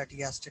medication that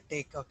he has to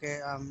take, okay,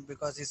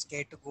 because he's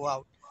scared to go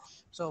out.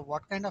 So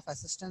what kind of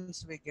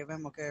assistance we give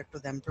him, okay, to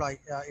the employee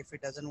if he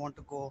doesn't want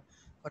to go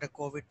for a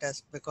COVID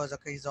test because,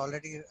 okay, he's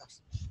already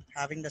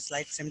having the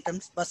slight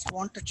symptoms, but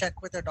want to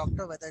check with the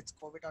doctor whether it's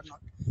COVID or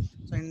not.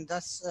 So in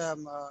this,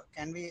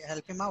 can we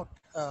help him out?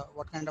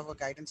 What kind of a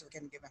guidance we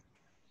can give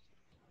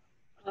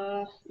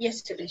him?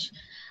 Yes, Suresh.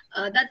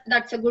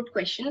 That's a good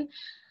question.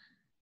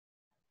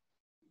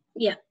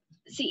 Yeah.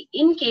 See,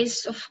 in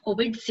case of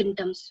COVID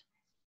symptoms,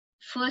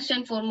 first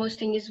and foremost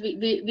thing is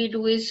we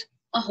do is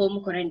a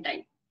home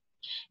quarantine.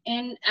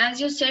 And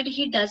as you said,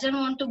 he doesn't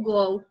want to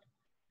go out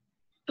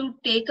to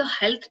take a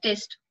health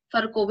test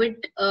for COVID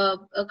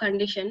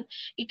condition.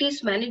 It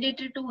is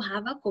mandated to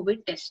have a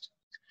COVID test,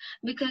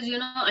 because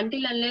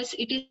until unless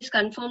it is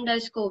confirmed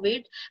as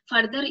COVID,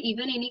 further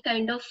even any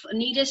kind of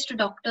nearest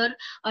doctor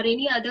or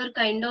any other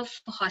kind of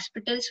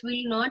hospitals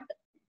will not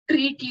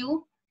treat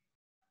you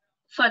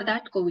for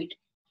that COVID.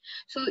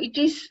 So it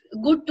is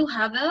good to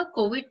have a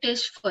COVID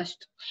test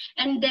first,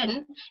 and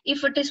then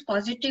if it is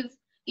positive,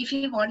 if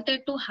he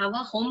wanted to have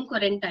a home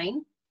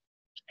quarantine,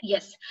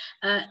 yes,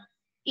 uh,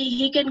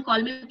 he can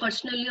call me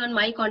personally on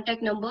my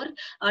contact number,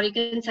 or you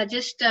can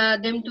suggest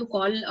them to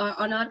call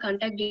on our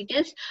contact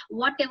details.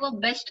 Whatever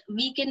best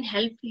we can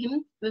help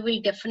him, we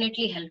will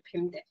definitely help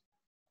him there.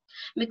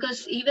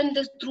 Because even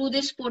this, through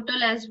this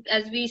portal, as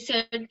we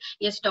said,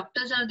 yes,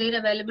 doctors are there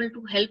available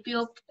to help you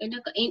up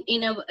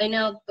in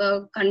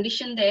a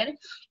condition there.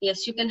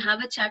 Yes, you can have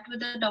a chat with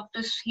the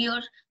doctors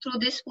here through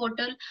this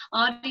portal.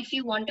 Or if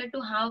you wanted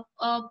to have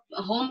a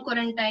home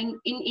quarantine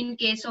in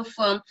case of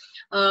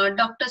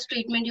doctor's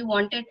treatment, you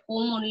want it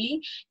home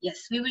only,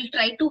 yes, we will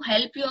try to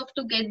help you up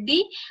to get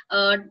the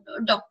uh,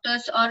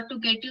 doctors, or to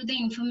get you the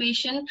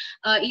information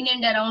in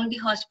and around the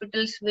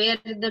hospitals where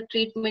the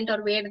treatment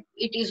or where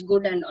it is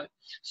good and all.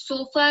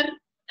 So far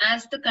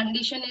as the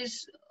condition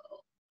is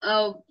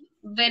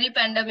very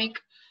pandemic,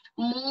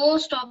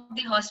 most of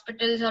the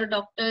hospitals or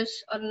doctors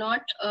are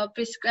not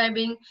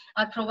prescribing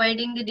or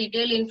providing the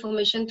detailed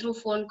information through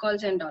phone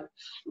calls and all.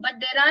 But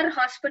there are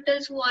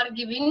hospitals who are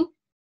giving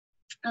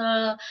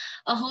a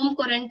home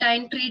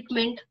quarantine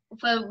treatment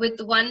with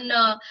one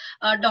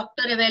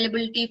doctor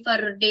availability for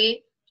a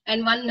day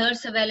and one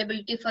nurse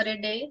availability for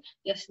a day.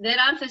 Yes, there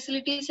are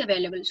facilities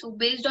available. So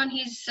based on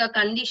his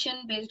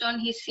condition, based on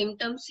his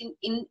symptoms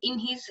in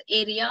his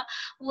area,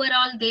 who are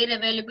all there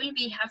available,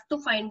 we have to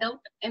find out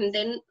and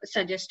then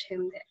suggest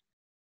him there.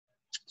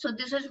 So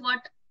this is what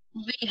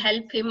will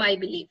help him, I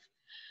believe.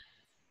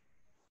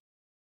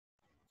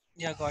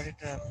 Yeah, got it.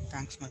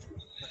 Thanks, Madhu.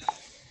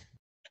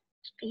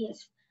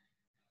 Yes.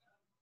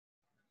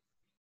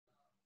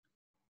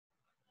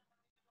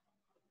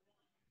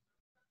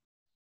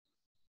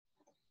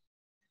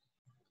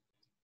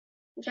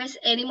 Just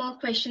any more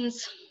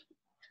questions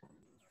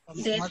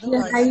there? Madhu,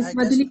 Yeah, hi, I just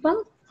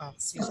Madhulipa.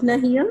 please.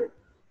 Swapna here.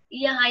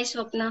 Yeah, hi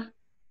Swapna.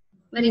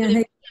 Very Yeah, good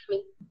hi. evening. Tell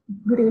me.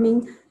 Good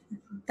evening.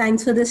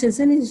 Thanks for the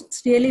session.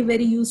 It's really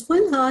very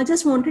useful. I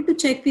just wanted to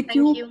check with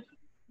Thank you.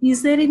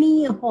 Is there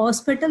any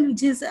hospital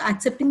which is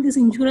accepting these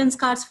insurance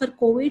cards for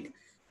COVID?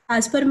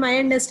 As per my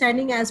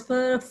understanding, as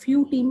per a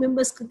few team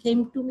members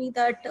came to me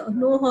that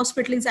no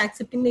hospital is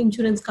accepting the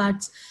insurance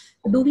cards.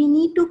 Do we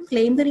need to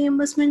claim the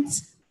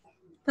reimbursements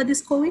for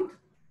this COVID?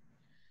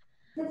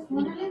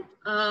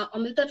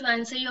 Amrita, to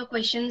answer your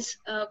question,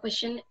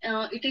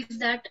 it is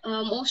that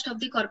most of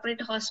the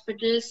corporate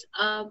hospitals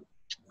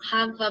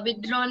have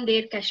withdrawn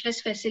their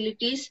cashless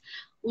facilities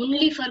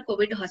only for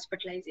COVID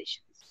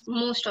hospitalizations.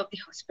 Most of the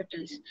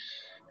hospitals,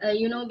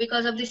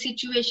 because of the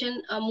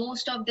situation,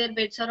 most of their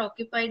beds are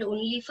occupied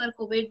only for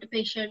COVID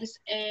patients,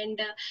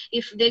 and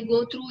if they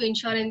go through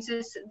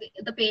insurances,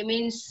 the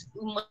payments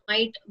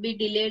might be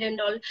delayed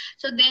and all.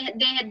 So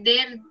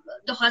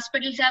the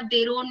hospitals have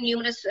their own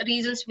numerous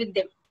reasons with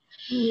them.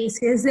 Yes,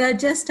 they are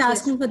just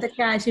asking for the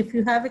cash. If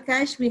you have a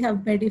cash, we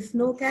have bed. If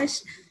no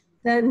cash,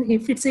 then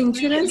if it's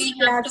insurance, we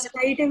they have are to,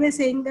 straight away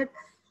saying that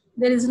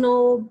there is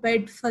no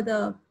bed for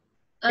the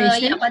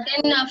patient. yeah, but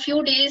then a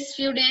few days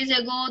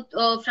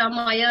ago, from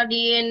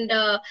IRD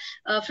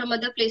and from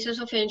other places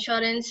of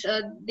insurance,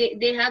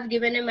 they have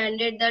given a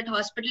mandate that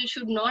hospitals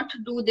should not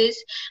do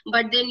this.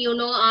 But then,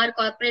 our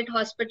corporate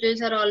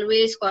hospitals are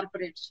always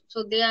corporates,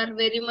 so they are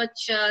very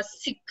much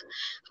sick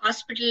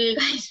hospital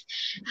guys.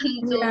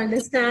 We So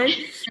understand,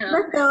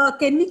 but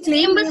can we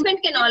claim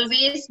reimbursement can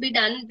always be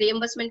done.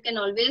 Reimbursement can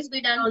always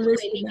be done through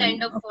always be any done?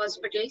 kind of Okay.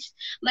 hospitals.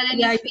 But then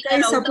Yeah, if we Ithika are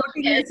is out of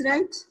supporting health, us,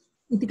 right?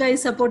 Ithika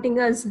is supporting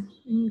us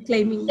in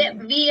claiming.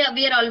 we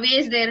are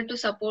always there to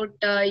support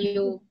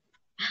you.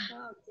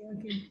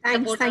 Okay. Thanks.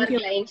 Support Thank our you.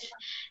 clients.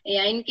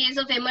 Yeah, in case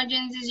of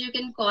emergencies, you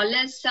can call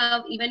us.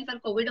 Even for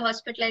COVID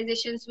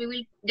hospitalizations, we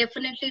will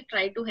definitely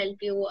try to help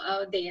you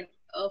there.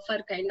 for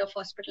kind of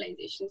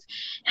hospitalizations.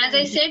 As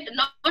I said,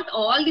 not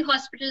all the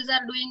hospitals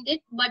are doing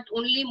it, but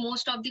only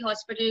most of the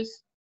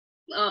hospitals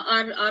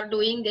are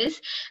doing this.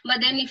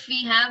 But then if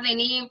we have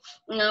any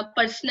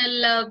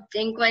personal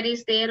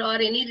inquiries there or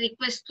any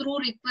request through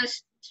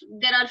request,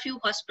 there are few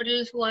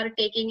hospitals who are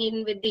taking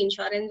in with the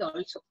insurance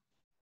also.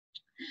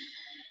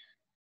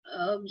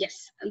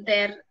 Yes,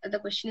 there the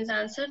question is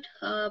answered.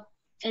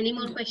 Any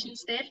more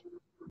questions there?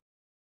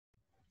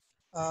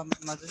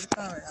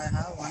 Madhurika, I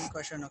have one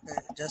question. Okay,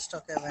 just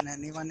okay, when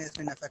anyone has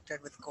been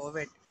affected with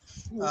COVID,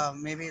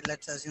 maybe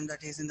let's assume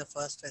that he's in the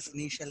first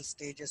initial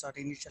stages or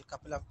initial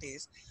couple of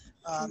days.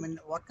 I mean,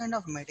 what kind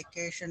of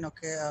medication,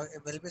 okay,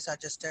 will be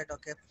suggested,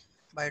 okay,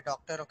 by a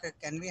doctor? Okay,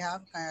 can we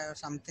have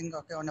something,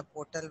 okay, on a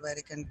portal where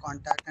you can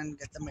contact and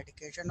get the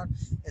medication, or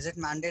is it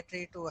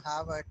mandatory to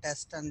have a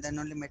test and then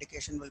only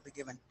medication will be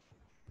given?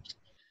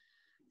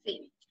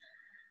 See,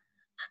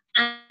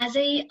 as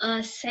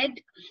I said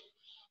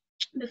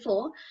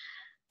before,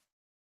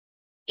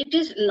 it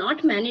is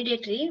not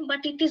mandatory,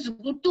 but it is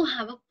good to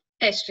have a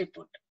test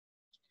report.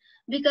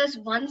 Because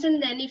once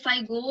and then if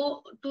I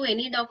go to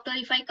any doctor,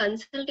 if I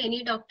consult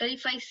any doctor,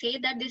 if I say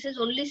that this is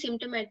only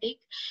symptomatic,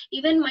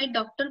 even my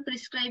doctor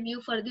prescribe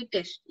you for the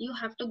test, you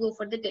have to go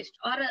for the test.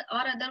 Or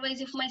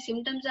otherwise, if my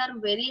symptoms are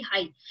very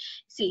high,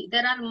 see,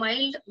 there are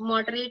mild,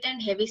 moderate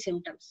and heavy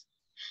symptoms.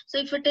 So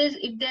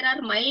if there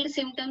are mild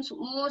symptoms,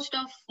 most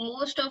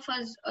of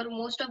us, or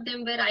most of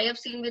them where I have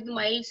seen with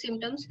mild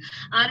symptoms,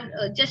 are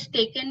just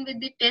taken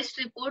with the test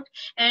report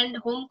and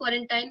home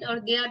quarantine, or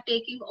they are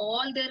taking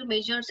all their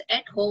measures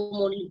at home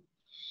only.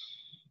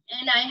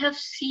 And I have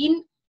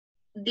seen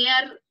they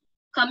are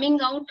coming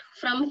out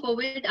from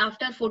COVID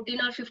after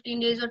 14 or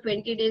 15 days or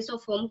 20 days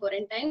of home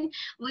quarantine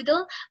with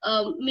a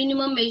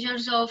minimum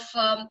measures of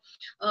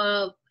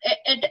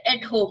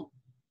at home.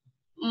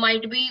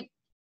 Might be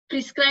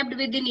prescribed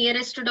with the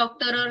nearest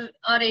doctor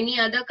or any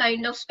other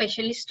kind of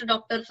specialist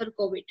doctor for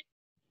COVID.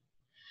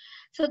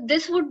 So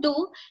this would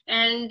do.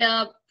 And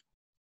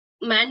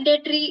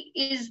mandatory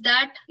is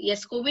that,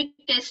 yes, COVID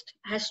test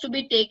has to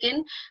be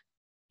taken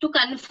to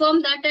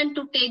confirm that and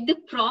to take the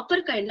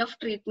proper kind of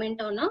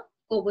treatment on a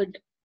COVID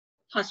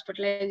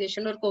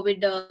hospitalization or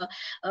COVID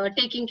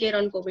taking care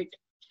on COVID.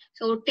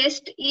 So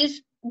test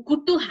is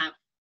good to have.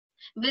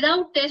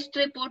 Without test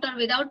report or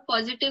without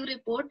positive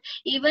report,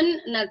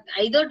 even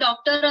either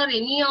doctor or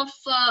any of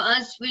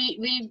us will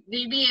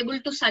be able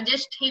to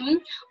suggest him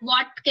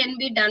what can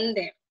be done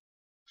there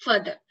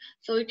further.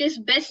 So it is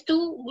best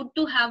good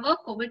to have a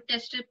COVID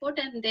test report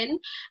and then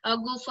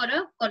go for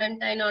a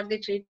quarantine or the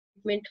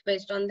treatment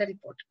based on the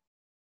report.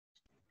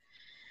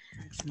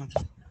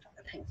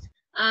 Thanks.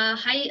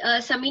 Hi,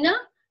 Samina,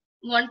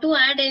 want to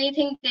add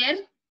anything there?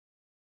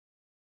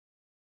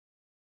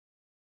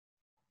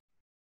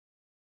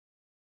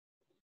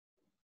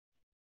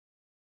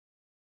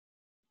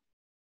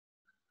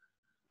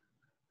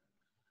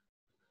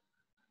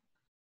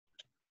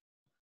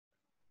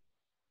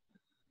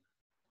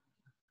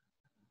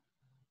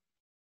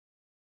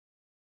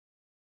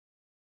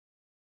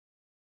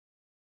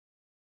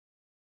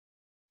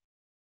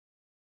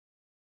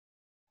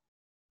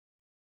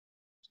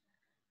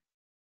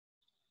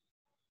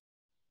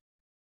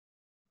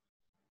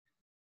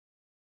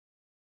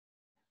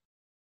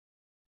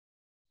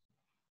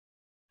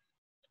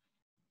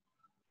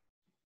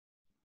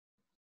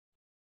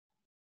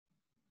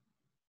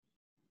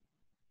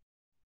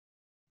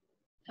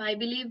 I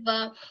believe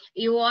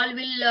you all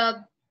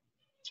will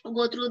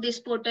go through this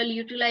portal,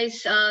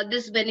 utilize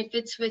these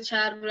benefits which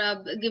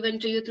are given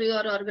to you through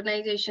your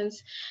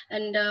organizations.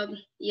 And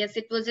yes,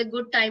 it was a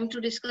good time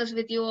to discuss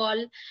with you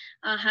all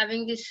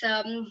having this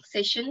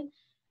session.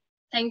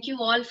 Thank you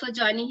all for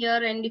joining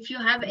here. And if you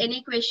have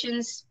any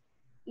questions,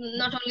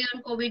 not only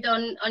on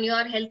COVID, on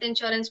your health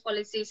insurance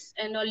policies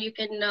and all, you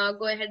can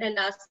go ahead and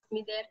ask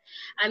me there.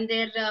 I'm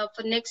there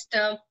for next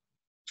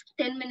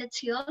 10 minutes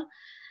here.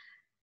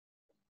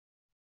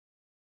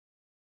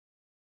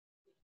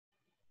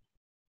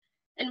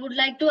 And would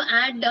like to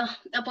add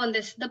upon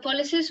this, the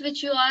policies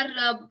which you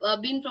are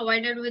being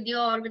provided with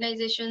your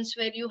organizations,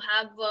 where you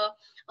have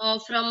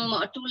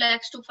from 2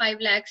 lakhs to 5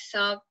 lakhs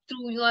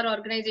through your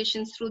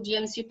organizations through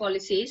GMC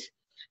policies.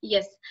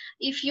 Yes,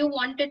 if you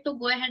wanted to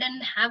go ahead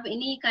and have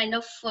any kind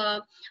of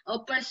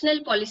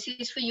personal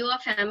policies for your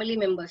family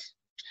members,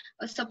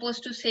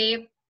 supposed to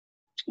say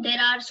there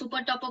are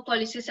super topper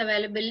policies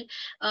available,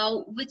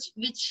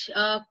 which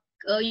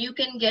you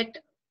can get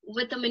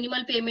with a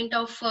minimal payment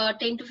of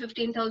 10 to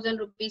 15,000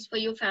 rupees for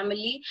your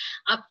family,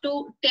 up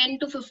to 10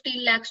 to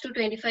 15 lakhs to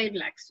 25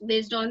 lakhs,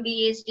 based on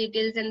the age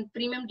details, and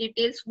premium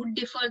details would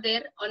differ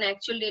there on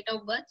actual date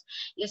of birth.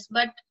 Yes,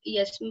 but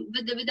yes,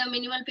 with a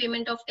minimal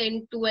payment of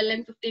 10, 12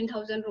 and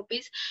 15,000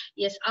 rupees,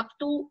 yes, up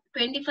to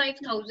 25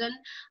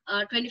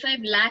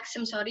 lakhs,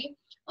 I'm sorry,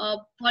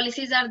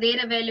 policies are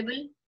there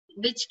available,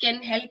 which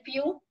can help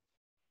you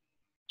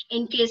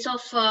in case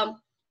of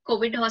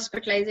COVID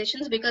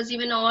hospitalizations, because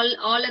even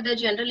all other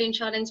general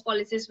insurance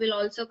policies will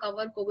also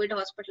cover COVID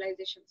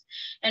hospitalizations.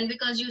 And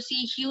because you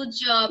see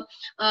huge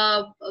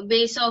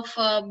base of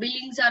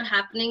billings are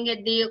happening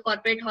at the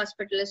corporate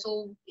hospital,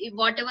 so if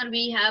whatever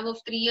we have of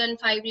 3 and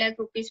 5 lakh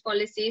rupees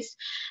policies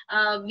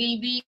will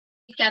be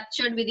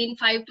captured within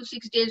 5 to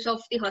 6 days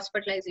of the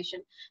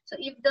hospitalization. So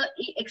if the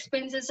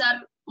expenses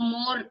are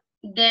more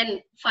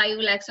than 5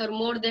 lakhs or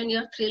more than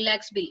your 3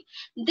 lakhs bill,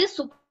 this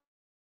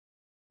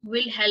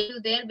will help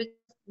you there, because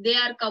they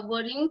are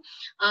covering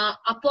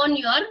upon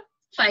your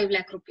 5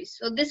 lakh rupees.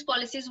 So these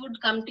policies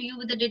would come to you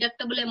with the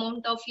deductible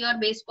amount of your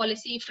base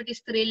policy. If it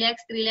is 3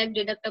 lakhs, 3 lakh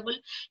deductible.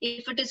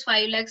 If it is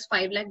 5 lakhs,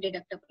 5 lakh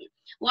deductible.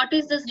 What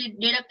is this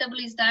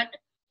deductible is that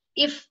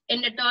if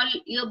and at all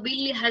your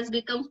bill has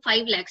become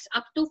 5 lakhs,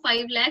 up to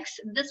 5 lakhs,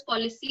 this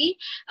policy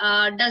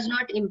does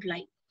not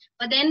imply.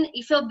 But then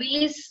if your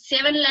bill is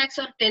 7 lakhs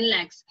or 10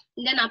 lakhs,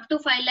 then up to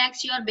 5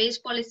 lakhs, your base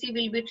policy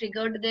will be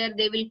triggered there.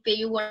 They will pay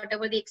you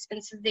whatever the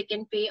expenses they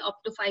can pay up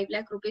to 5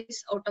 lakh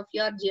rupees out of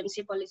your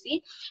GMC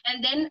policy.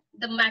 And then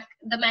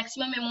the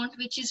maximum amount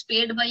which is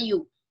paid by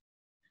you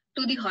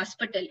to the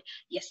hospital,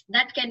 yes,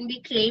 that can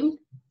be claimed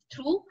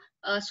through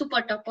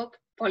super top-up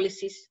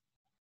policies.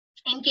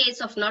 In case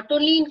of, not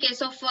only in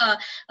case of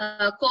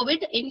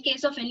COVID, in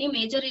case of any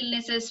major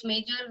illnesses,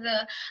 major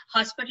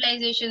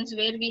hospitalizations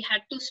where we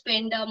had to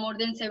spend more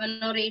than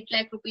 7 or 8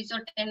 lakh rupees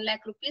or 10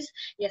 lakh rupees,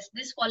 yes,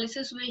 these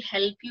policies will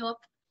help you up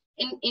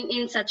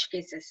in such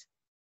cases.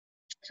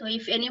 So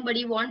if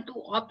anybody want to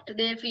opt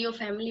there for your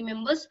family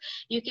members,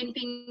 you can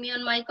ping me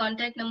on my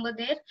contact number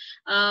there.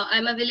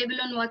 I'm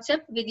available on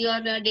WhatsApp with your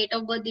date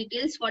of birth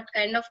details, what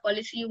kind of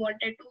policy you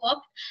wanted to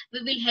opt.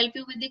 We will help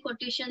you with the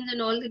quotations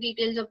and all the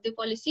details of the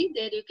policy.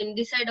 There you can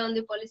decide on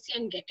the policy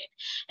and get it.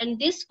 And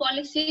these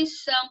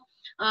policies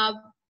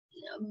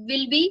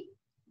will be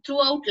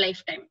throughout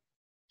lifetime.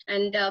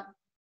 And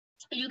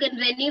you can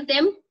renew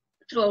them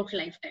throughout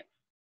lifetime.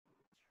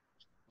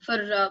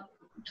 For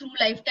through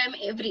lifetime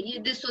every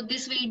year. So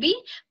this will be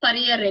per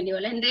year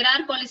renewal, and there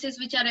are policies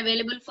which are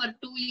available for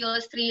 2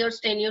 years, 3 years,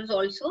 10 years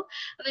also,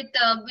 with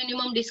a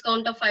minimum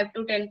discount of 5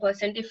 to 10%.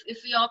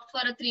 If we opt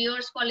for a 3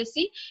 years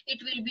policy,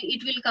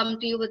 it will come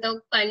to you with a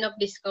kind of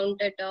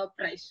discounted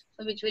price,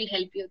 so which will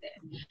help you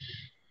there.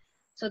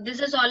 So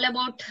this is all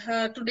about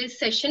today's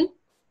session.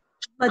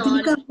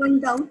 Madhulika, one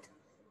doubt.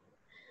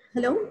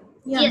 Hello.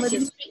 Yeah,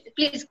 yes,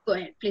 please go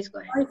ahead.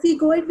 If we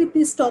go ahead with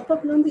this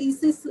top-up loan,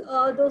 is this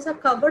those are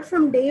covered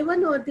from day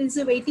one, or there is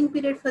a waiting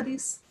period for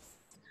this?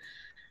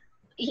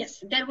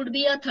 Yes, there would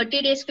be a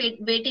 30 days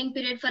waiting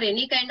period for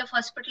any kind of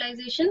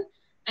hospitalization,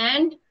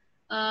 and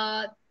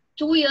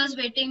 2 years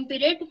waiting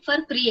period for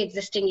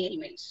pre-existing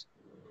ailments.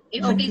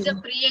 If it is a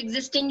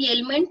pre-existing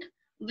ailment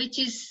which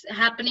is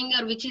happening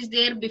or which is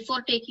there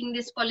before taking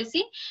this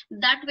policy,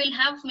 that will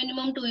have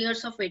minimum 2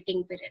 years of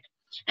waiting period.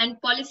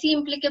 And policy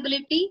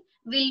implicability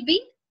will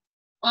be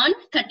on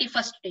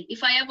 31st day.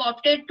 If I have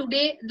opted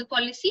today the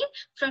policy,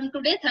 from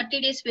today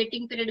 30 days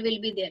waiting period will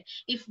be there.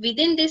 If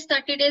within this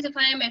 30 days, if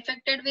I am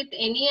affected with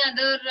any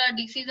other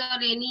disease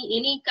or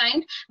any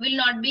kind, will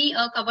not be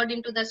covered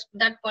into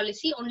that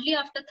policy. Only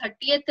after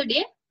 30th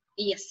day,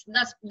 yes,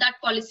 that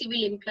policy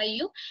will imply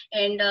you.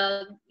 And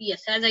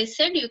yes, as I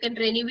said, you can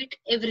renew it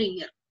every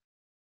year.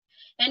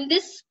 And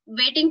this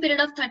waiting period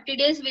of 30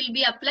 days will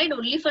be applied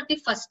only for the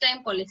first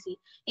time policy.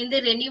 In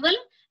the renewal,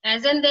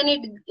 as and then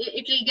it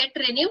will get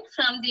renewed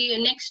from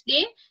the next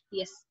day,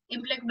 yes,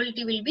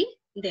 implicability will be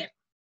there.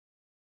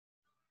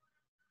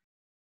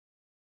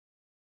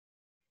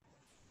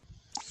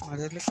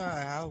 Madhulika,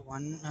 I have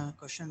one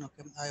question.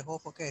 Okay, I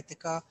hope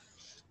Ethika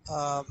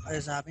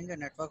is having a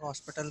network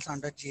hospitals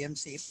under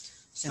GMC.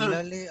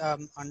 Similarly,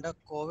 under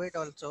COVID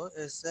also,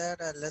 is there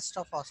a list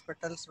of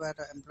hospitals where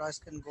employees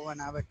can go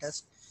and have a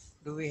test?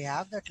 Do we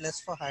have that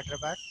list for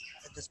Hyderabad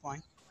at this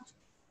point?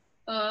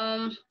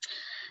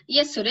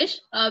 Yes, Suresh,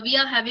 we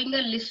are having a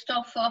list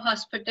of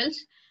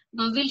hospitals.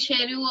 We'll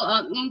share you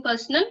in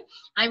personal.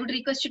 I would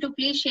request you to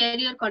please share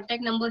your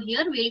contact number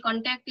here. We'll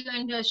contact you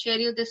and share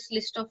you this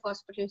list of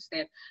hospitals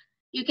there.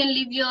 You can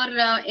leave your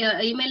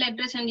email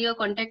address and your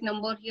contact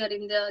number here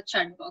in the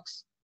chat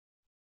box.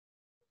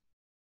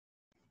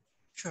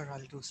 Sure,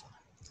 I'll do so.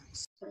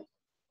 Thanks.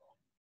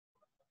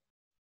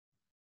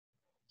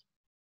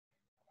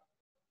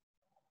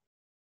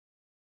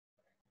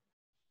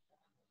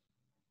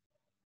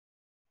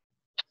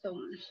 So,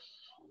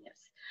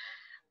 yes,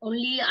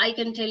 only I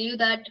can tell you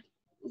that,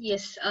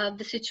 yes,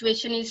 the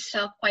situation is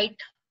quite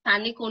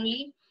panic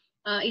only.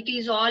 It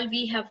is all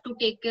we have to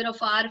take care of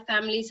our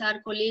families,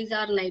 our colleagues,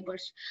 our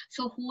neighbors.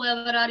 So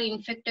whoever are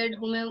infected,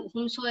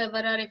 whomsoever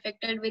are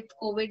affected with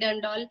COVID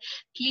and all,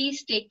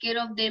 please take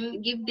care of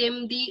them, give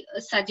them the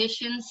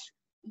suggestions,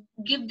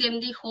 give them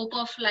the hope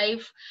of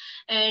life,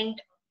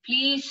 and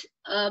please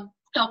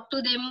talk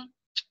to them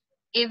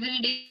every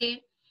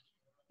day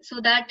so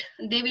that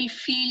they will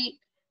feel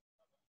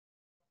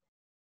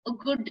a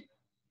good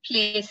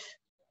place.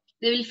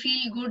 They will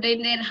feel good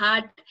in their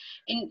heart,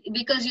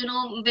 because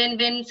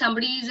when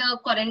somebody is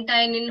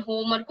quarantined in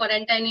home or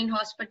quarantined in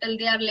hospital,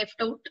 they are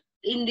left out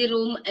in the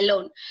room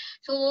alone.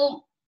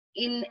 So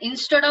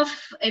instead of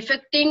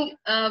affecting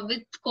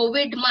with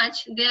COVID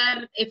much, they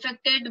are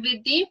affected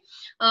with the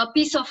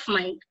peace of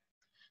mind.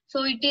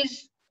 So it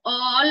is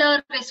all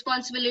our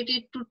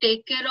responsibility to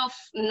take care of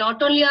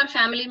not only our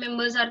family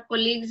members, our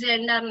colleagues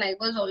and our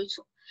neighbors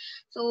also.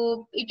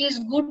 So it is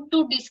good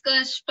to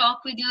discuss,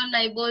 talk with your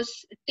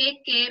neighbors,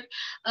 take care,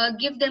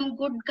 give them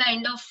good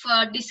kind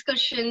of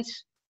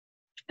discussions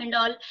and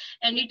all.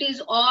 And it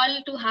is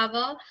all to have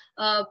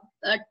a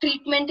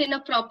treatment in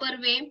a proper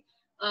way,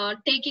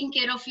 taking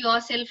care of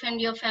yourself and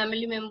your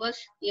family members.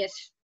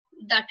 Yes,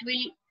 that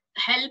will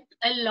help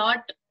a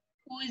lot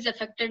who is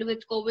affected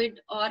with COVID,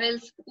 or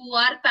else who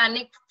are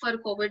panicked for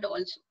COVID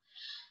also.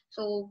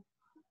 So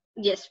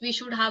yes, we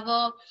should have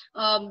a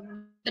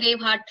brave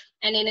heart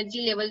and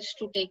energy levels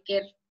to take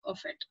care of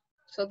it.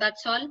 So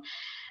that's all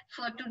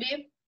for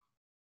today.